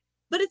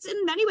 but it's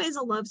in many ways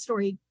a love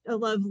story, a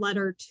love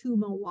letter to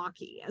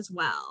Milwaukee as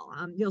well.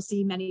 You'll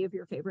see many of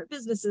your favorite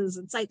businesses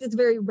and sites. It's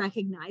very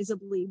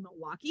recognizably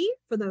Milwaukee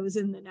for those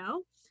in the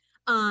know.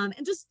 And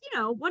just,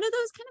 one of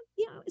those kind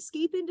of,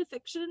 escape into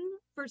fiction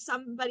for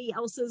somebody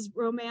else's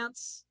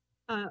romance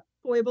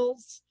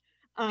foibles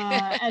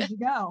as you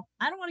go.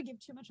 I don't want to give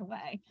too much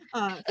away.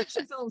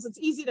 Fiction films, it's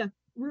easy to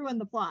ruin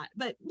the plot.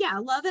 But yeah,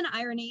 Love and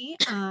Irony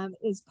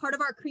is part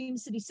of our Cream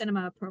City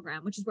Cinema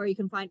program, which is where you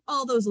can find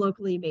all those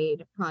locally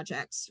made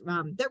projects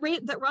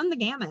that run the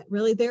gamut.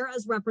 Really, they're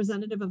as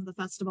representative of the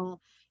festival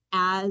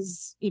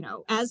as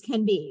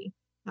can be.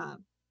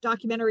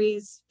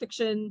 Documentaries,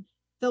 fiction,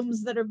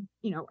 films that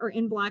are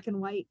in black and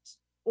white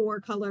or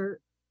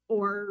color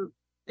or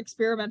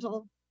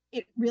experimental.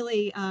 It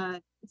really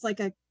it's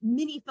like a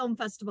mini film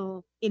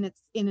festival in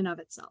and of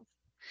itself.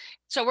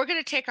 So we're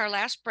going to take our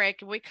last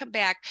break, and we come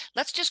back.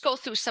 Let's just go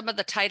through some of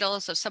the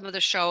titles of some of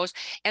the shows,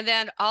 and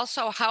then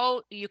also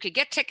how you can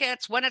get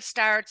tickets, when it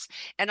starts,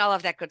 and all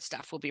of that good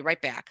stuff. We'll be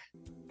right back.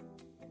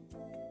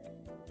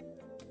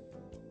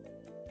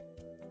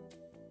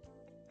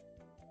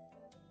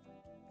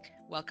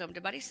 Welcome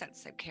to Money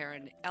Sense. I'm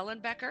Karen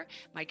Ellenbecker.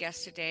 My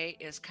guest today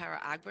is Cara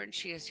Ogburn.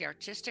 She is the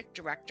artistic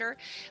director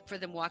for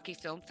the Milwaukee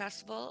Film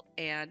Festival.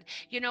 And,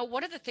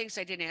 one of the things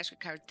I didn't ask you,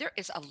 Cara, there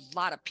is a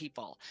lot of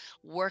people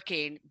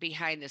working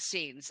behind the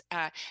scenes.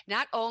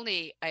 Not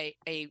only a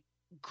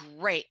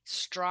great,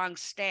 strong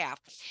staff,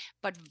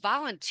 but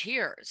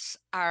volunteers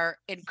are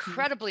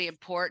incredibly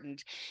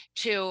important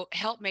to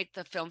help make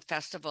the film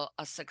festival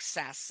a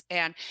success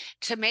and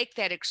to make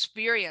that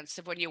experience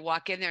of when you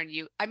walk in there and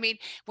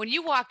when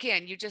you walk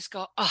in, you just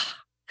go, oh,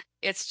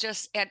 it's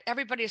just, and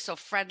everybody is so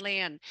friendly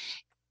and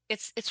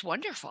it's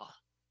wonderful.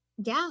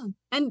 Yeah.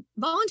 And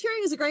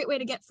volunteering is a great way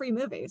to get free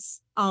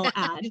movies. I'll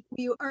add,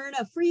 you earn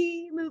a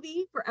free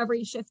movie for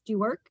every shift you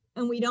work,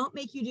 and we don't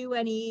make you do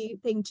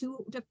anything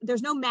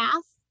there's no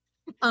math.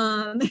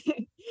 And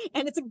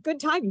it's a good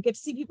time. You get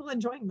to see people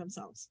enjoying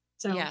themselves.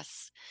 So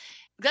yes,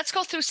 let's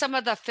go through some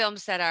of the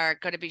films that are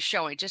going to be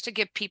showing, just to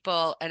give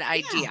people an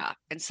idea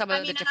and some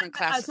of the different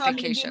classifications. So I'm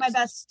going to do my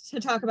best to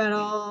talk about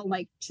all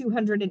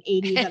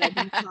 280 that I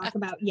didn't talk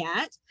about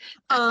yet.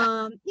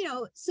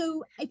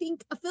 So I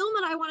think a film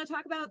that I want to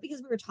talk about,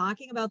 because we were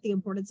talking about the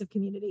importance of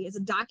community, is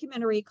a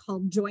documentary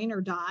called Join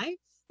or Die.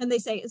 And they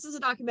say this is a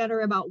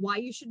documentary about why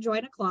you should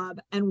join a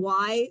club and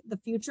why the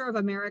future of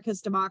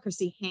America's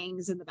democracy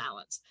hangs in the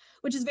balance,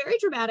 which is very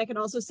dramatic and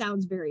also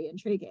sounds very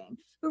intriguing.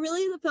 But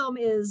really, the film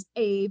is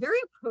a very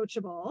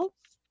approachable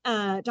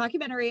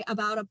documentary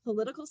about a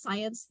political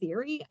science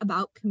theory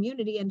about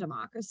community and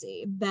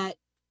democracy that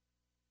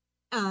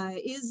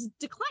is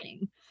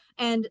declining,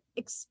 and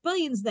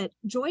explains that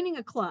joining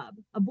a club,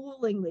 a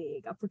bowling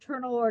league, a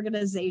fraternal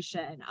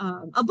organization,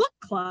 a book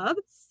club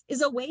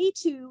is a way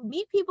to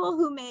meet people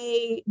who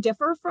may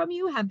differ from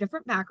you, have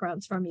different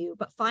backgrounds from you,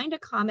 but find a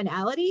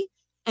commonality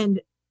and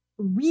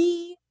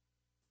re-sew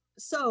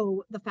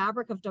the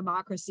fabric of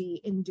democracy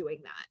in doing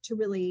that, to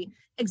really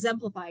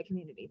exemplify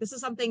community. This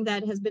is something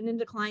that has been in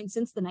decline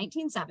since the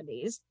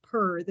 1970s,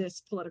 per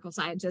this political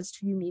scientist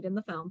who you meet in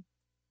the film.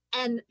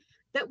 And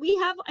that we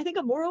have, I think,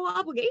 a moral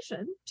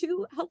obligation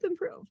to help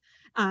improve.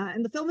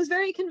 And the film is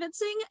very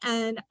convincing,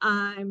 and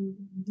I'm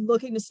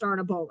looking to start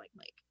a bowling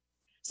league.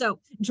 So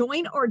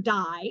Join or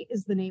Die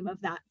is the name of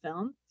that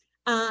film.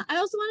 I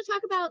also want to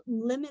talk about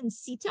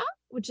Limoncita,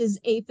 which is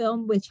a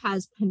film which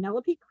has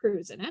Penelope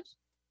Cruz in it,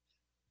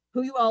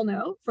 who you all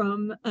know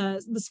from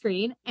the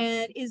screen,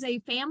 and is a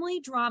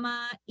family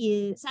drama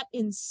set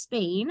in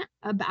Spain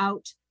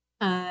about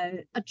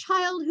a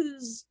child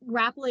who's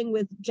grappling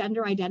with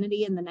gender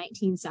identity in the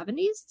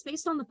 1970s. It's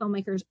based on the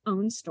filmmaker's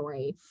own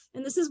story.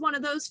 And this is one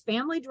of those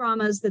family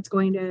dramas that's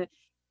going to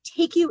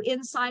take you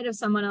inside of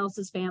someone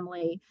else's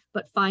family,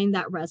 but find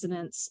that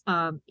resonance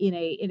in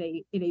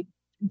a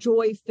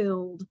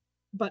joy-filled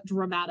but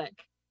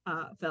dramatic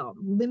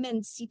film.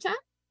 Limoncita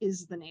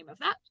is the name of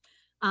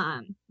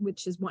that,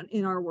 which is one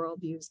in our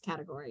worldviews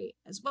category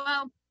as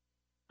well.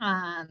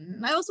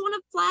 I also want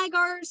to flag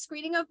our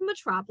screening of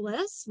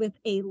Metropolis with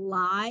a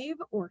live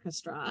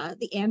orchestra.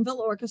 The Anvil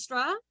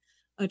Orchestra,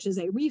 which is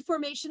a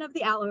reformation of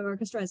the Alloy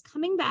Orchestra, is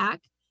coming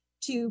back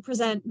to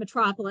present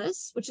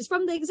Metropolis, which is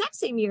from the exact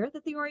same year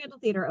that the Oriental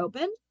Theater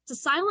opened. It's a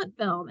silent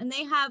film, and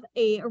they have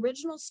an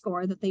original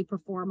score that they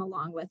perform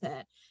along with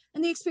it.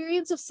 And the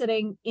experience of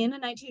sitting in a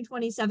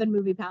 1927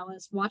 movie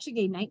palace, watching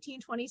a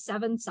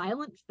 1927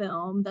 silent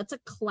film that's a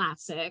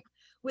classic,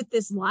 with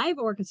this live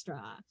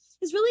orchestra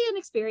is really an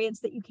experience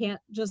that you can't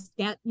just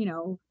get,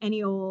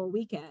 any old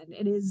weekend.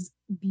 It is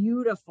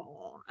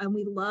beautiful. And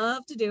we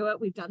love to do it.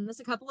 We've done this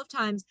a couple of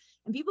times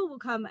and people will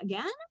come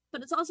again,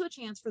 but it's also a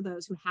chance for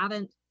those who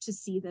haven't to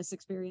see this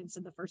experience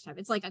in the first time.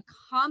 It's like a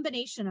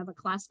combination of a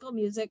classical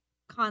music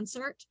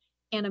concert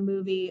and a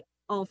movie,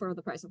 all for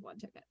the price of one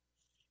ticket.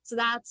 So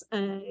that's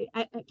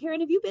Karen,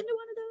 have you been to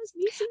one of those?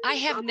 Have you seen I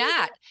have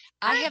not.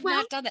 I have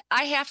not done that.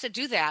 I have to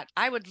do that.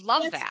 I would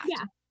love that.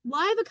 Yeah.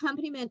 Live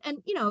accompaniment. And,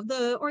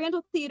 the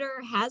Oriental Theater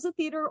has a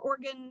theater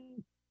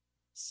organ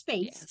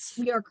space. Yes.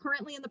 We are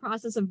currently in the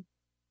process of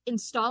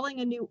installing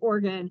a new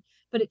organ,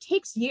 but it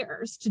takes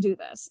years to do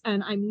this.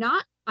 And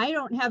I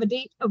don't have a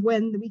date of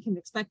when we can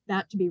expect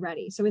that to be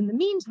ready. So in the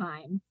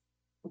meantime,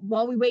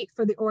 while we wait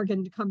for the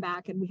organ to come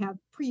back and we have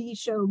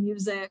pre-show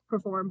music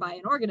performed by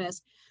an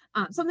organist,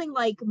 something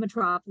like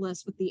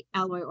Metropolis with the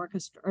Alloy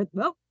Orchestra,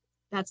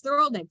 that's their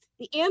old name,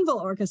 the Anvil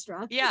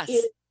Orchestra, yes,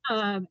 is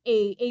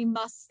a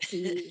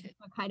must-see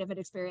kind of an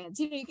experience.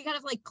 You can kind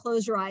of like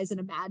close your eyes and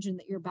imagine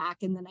that you're back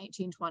in the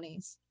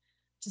 1920s,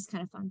 which is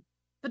kind of fun.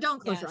 But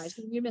don't close your eyes,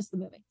 you miss the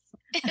movie.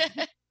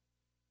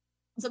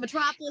 So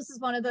Metropolis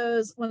is one of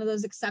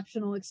those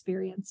exceptional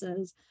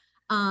experiences.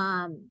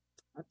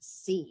 Let's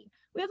see.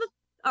 We have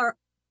our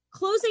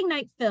closing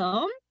night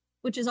film,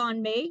 which is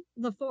on May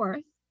the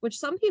 4th, which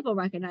some people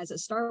recognize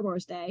as Star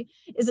Wars Day,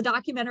 is a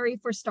documentary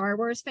for Star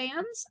Wars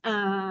fans.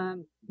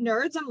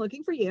 Nerds, I'm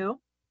looking for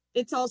you.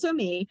 It's also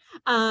me.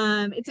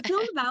 It's a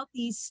film about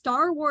the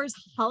Star Wars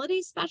holiday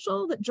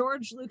special that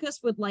George Lucas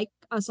would like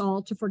us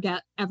all to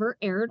forget ever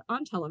aired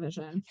on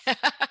television.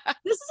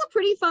 This is a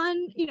pretty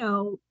fun,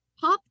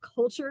 pop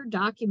culture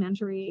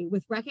documentary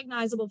with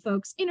recognizable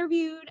folks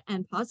interviewed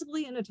and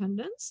possibly in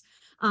attendance.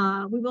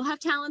 We will have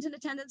talent in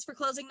attendance for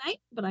closing night,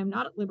 but I'm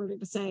not at liberty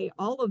to say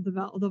all of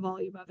the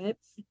volume of it.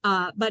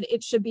 But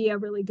it should be a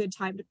really good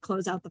time to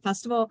close out the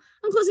festival.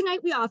 On closing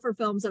night, we offer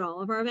films at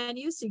all of our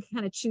venues, so you can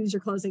kind of choose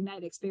your closing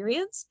night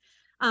experience.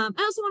 I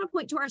also want to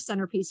point to our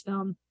centerpiece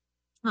film,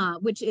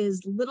 which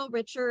is Little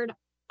Richard,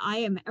 I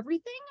Am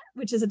Everything,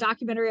 which is a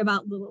documentary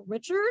about Little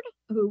Richard,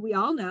 who we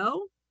all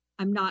know.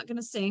 I'm not going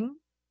to sing.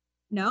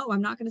 No,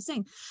 I'm not going to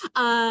sing.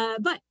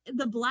 But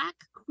the Black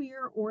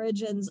queer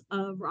origins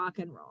of rock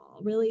and roll,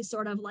 really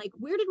sort of like,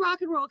 where did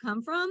rock and roll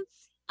come from?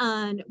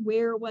 And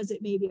where was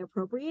it maybe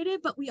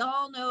appropriated? But we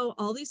all know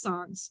all these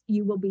songs.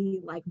 You will be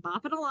like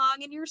bopping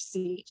along in your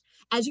seat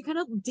as you kind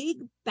of dig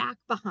back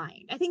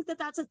behind. I think that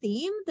that's a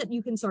theme that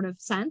you can sort of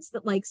sense,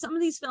 that like some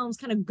of these films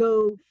kind of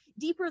go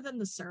deeper than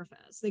the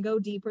surface. They go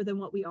deeper than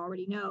what we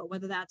already know,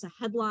 whether that's a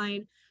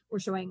headline. We're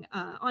showing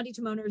Audie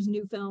Timoner's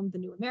new film, The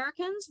New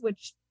Americans,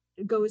 which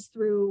goes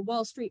through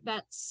Wall Street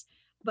bets,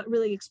 but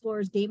really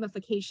explores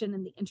gamification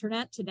and the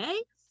internet today.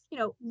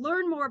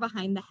 Learn more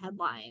behind the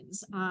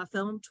headlines.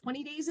 Film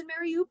 20 Days in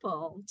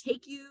Mariupol,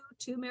 take you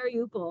to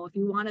Mariupol if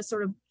you want to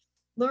sort of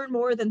learn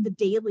more than the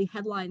daily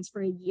headlines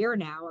for a year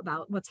now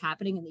about what's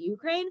happening in the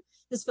Ukraine.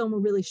 This film will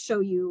really show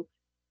you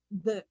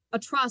the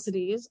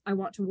atrocities. I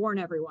want to warn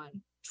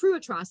everyone, true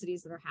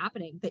atrocities that are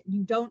happening that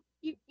you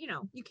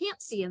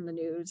can't see in the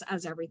news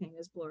as everything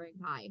is blurring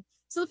by.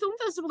 So the film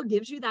festival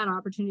gives you that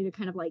opportunity to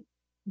kind of like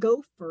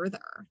go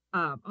further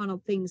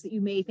on things that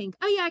you may think,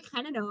 oh yeah, I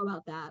kind of know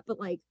about that, but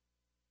like,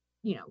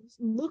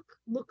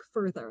 look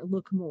further,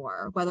 look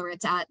more, whether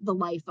it's at the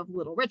life of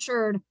Little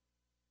Richard,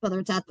 whether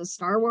it's at the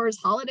Star Wars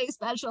holiday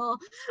special,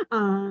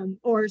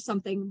 or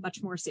something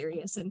much more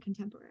serious and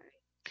contemporary.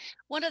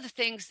 One of the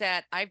things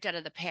that I've done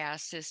in the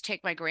past is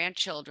take my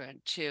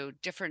grandchildren to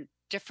different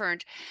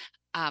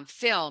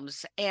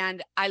films,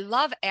 and I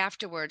love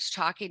afterwards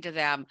talking to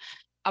them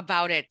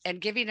about it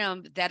and giving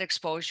them that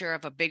exposure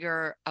of a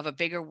bigger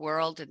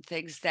world and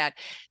things that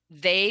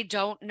they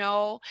don't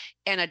know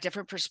and a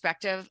different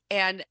perspective.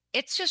 And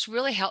it's just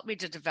really helped me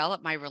to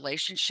develop my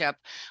relationship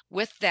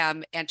with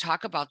them and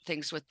talk about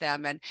things with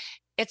them. And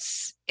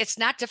it's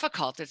not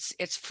difficult.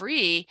 It's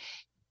free.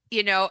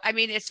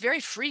 It's very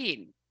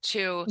freeing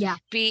to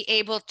be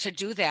able to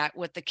do that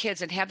with the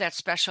kids and have that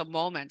special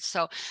moment.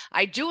 So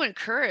I do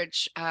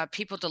encourage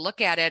people to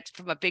look at it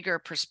from a bigger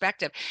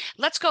perspective.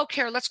 Let's go,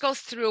 Cara. Let's go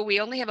through. We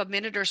only have a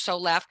minute or so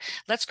left.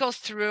 Let's go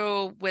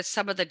through with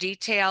some of the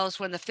details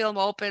when the film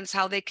opens,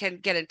 how they can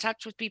get in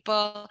touch with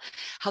people,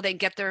 how they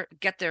can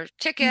get their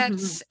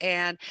tickets,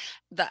 and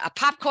a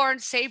popcorn.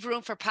 Save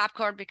room for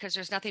popcorn, because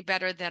there's nothing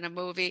better than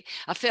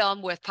a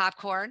film with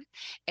popcorn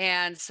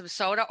and some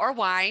soda or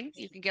wine.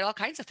 You can get all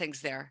kinds of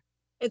things there.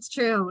 It's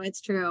true.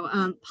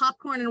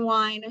 Popcorn and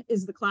wine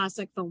is the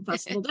classic film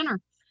festival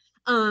dinner,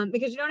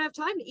 because you don't have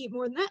time to eat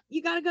more than that.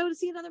 You got to go to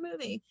see another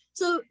movie.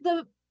 So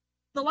the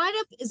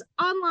lineup is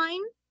online,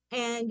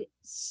 and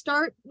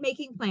start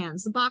making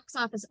plans. The box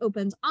office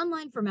opens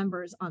online for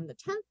members on the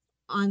 10th,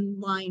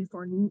 online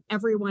for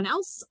everyone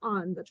else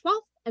on the 12th,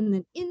 and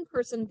then in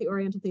person at the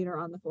Oriental Theater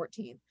on the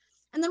 14th.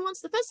 And then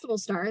once the festival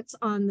starts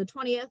on the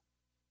 20th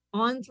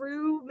on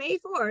through May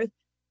 4th,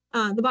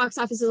 the box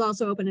office is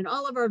also open in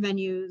all of our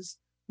venues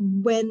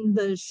when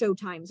the show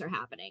times are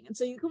happening. And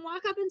so you can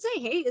walk up and say,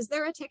 hey, is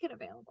there a ticket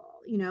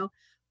available?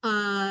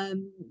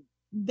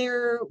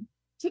 Their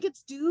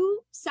tickets do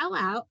sell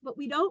out, but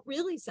we don't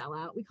really sell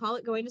out. We call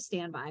it going to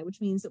standby,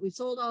 which means that we've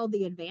sold all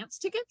the advance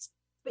tickets,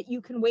 but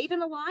you can wait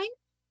in a line.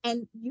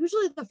 And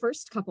usually the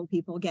first couple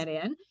people get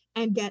in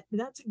and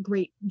that's a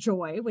great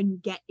joy when you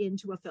get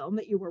into a film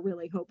that you were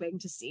really hoping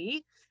to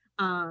see.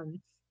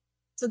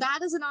 So that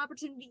is an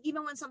opportunity,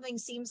 even when something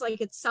seems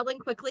like it's selling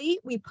quickly,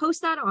 we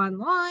post that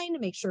online to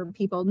make sure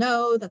people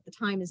know that the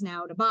time is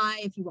now to buy.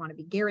 If you want to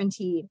be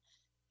guaranteed,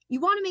 you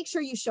want to make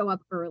sure you show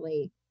up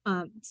early.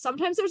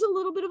 Sometimes there's a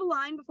little bit of a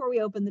line before we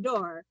open the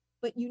door,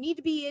 but you need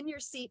to be in your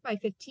seat by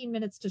 15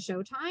 minutes to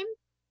showtime,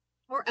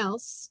 or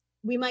else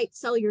we might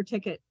sell your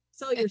seat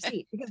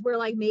because we're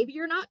like, maybe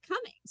you're not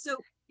coming. So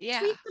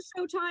treat the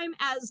showtime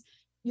as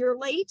you're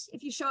late.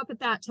 If you show up at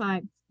that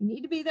time, you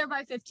need to be there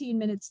by 15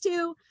 minutes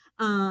too.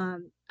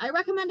 I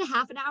recommend a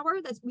half an hour.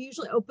 We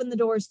usually open the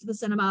doors to the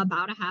cinema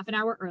about a half an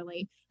hour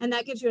early, and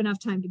that gives you enough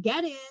time to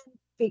get in,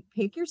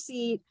 pick your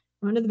seat,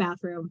 run to the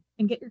bathroom,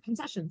 and get your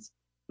concessions.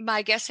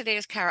 My guest today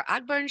is Cara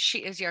Ogburn. She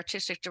is the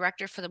artistic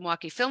director for the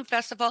Milwaukee Film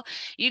Festival.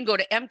 You can go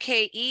to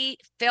mkefilm.org,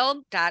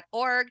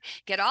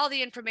 get all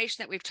the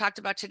information that we've talked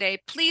about today.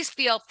 Please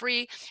feel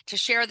free to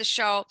share the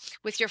show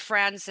with your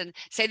friends and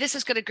say this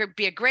is going to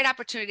be a great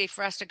opportunity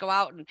for us to go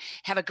out and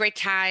have a great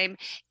time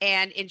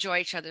and enjoy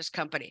each other's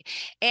company.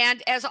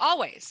 And as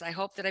always, I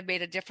hope that I've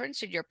made a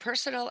difference in your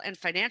personal and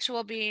financial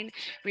well-being.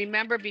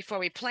 Remember, before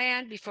we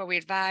plan, before we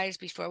advise,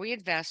 before we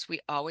invest,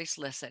 we always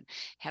listen.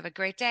 Have a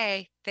great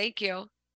day. Thank you.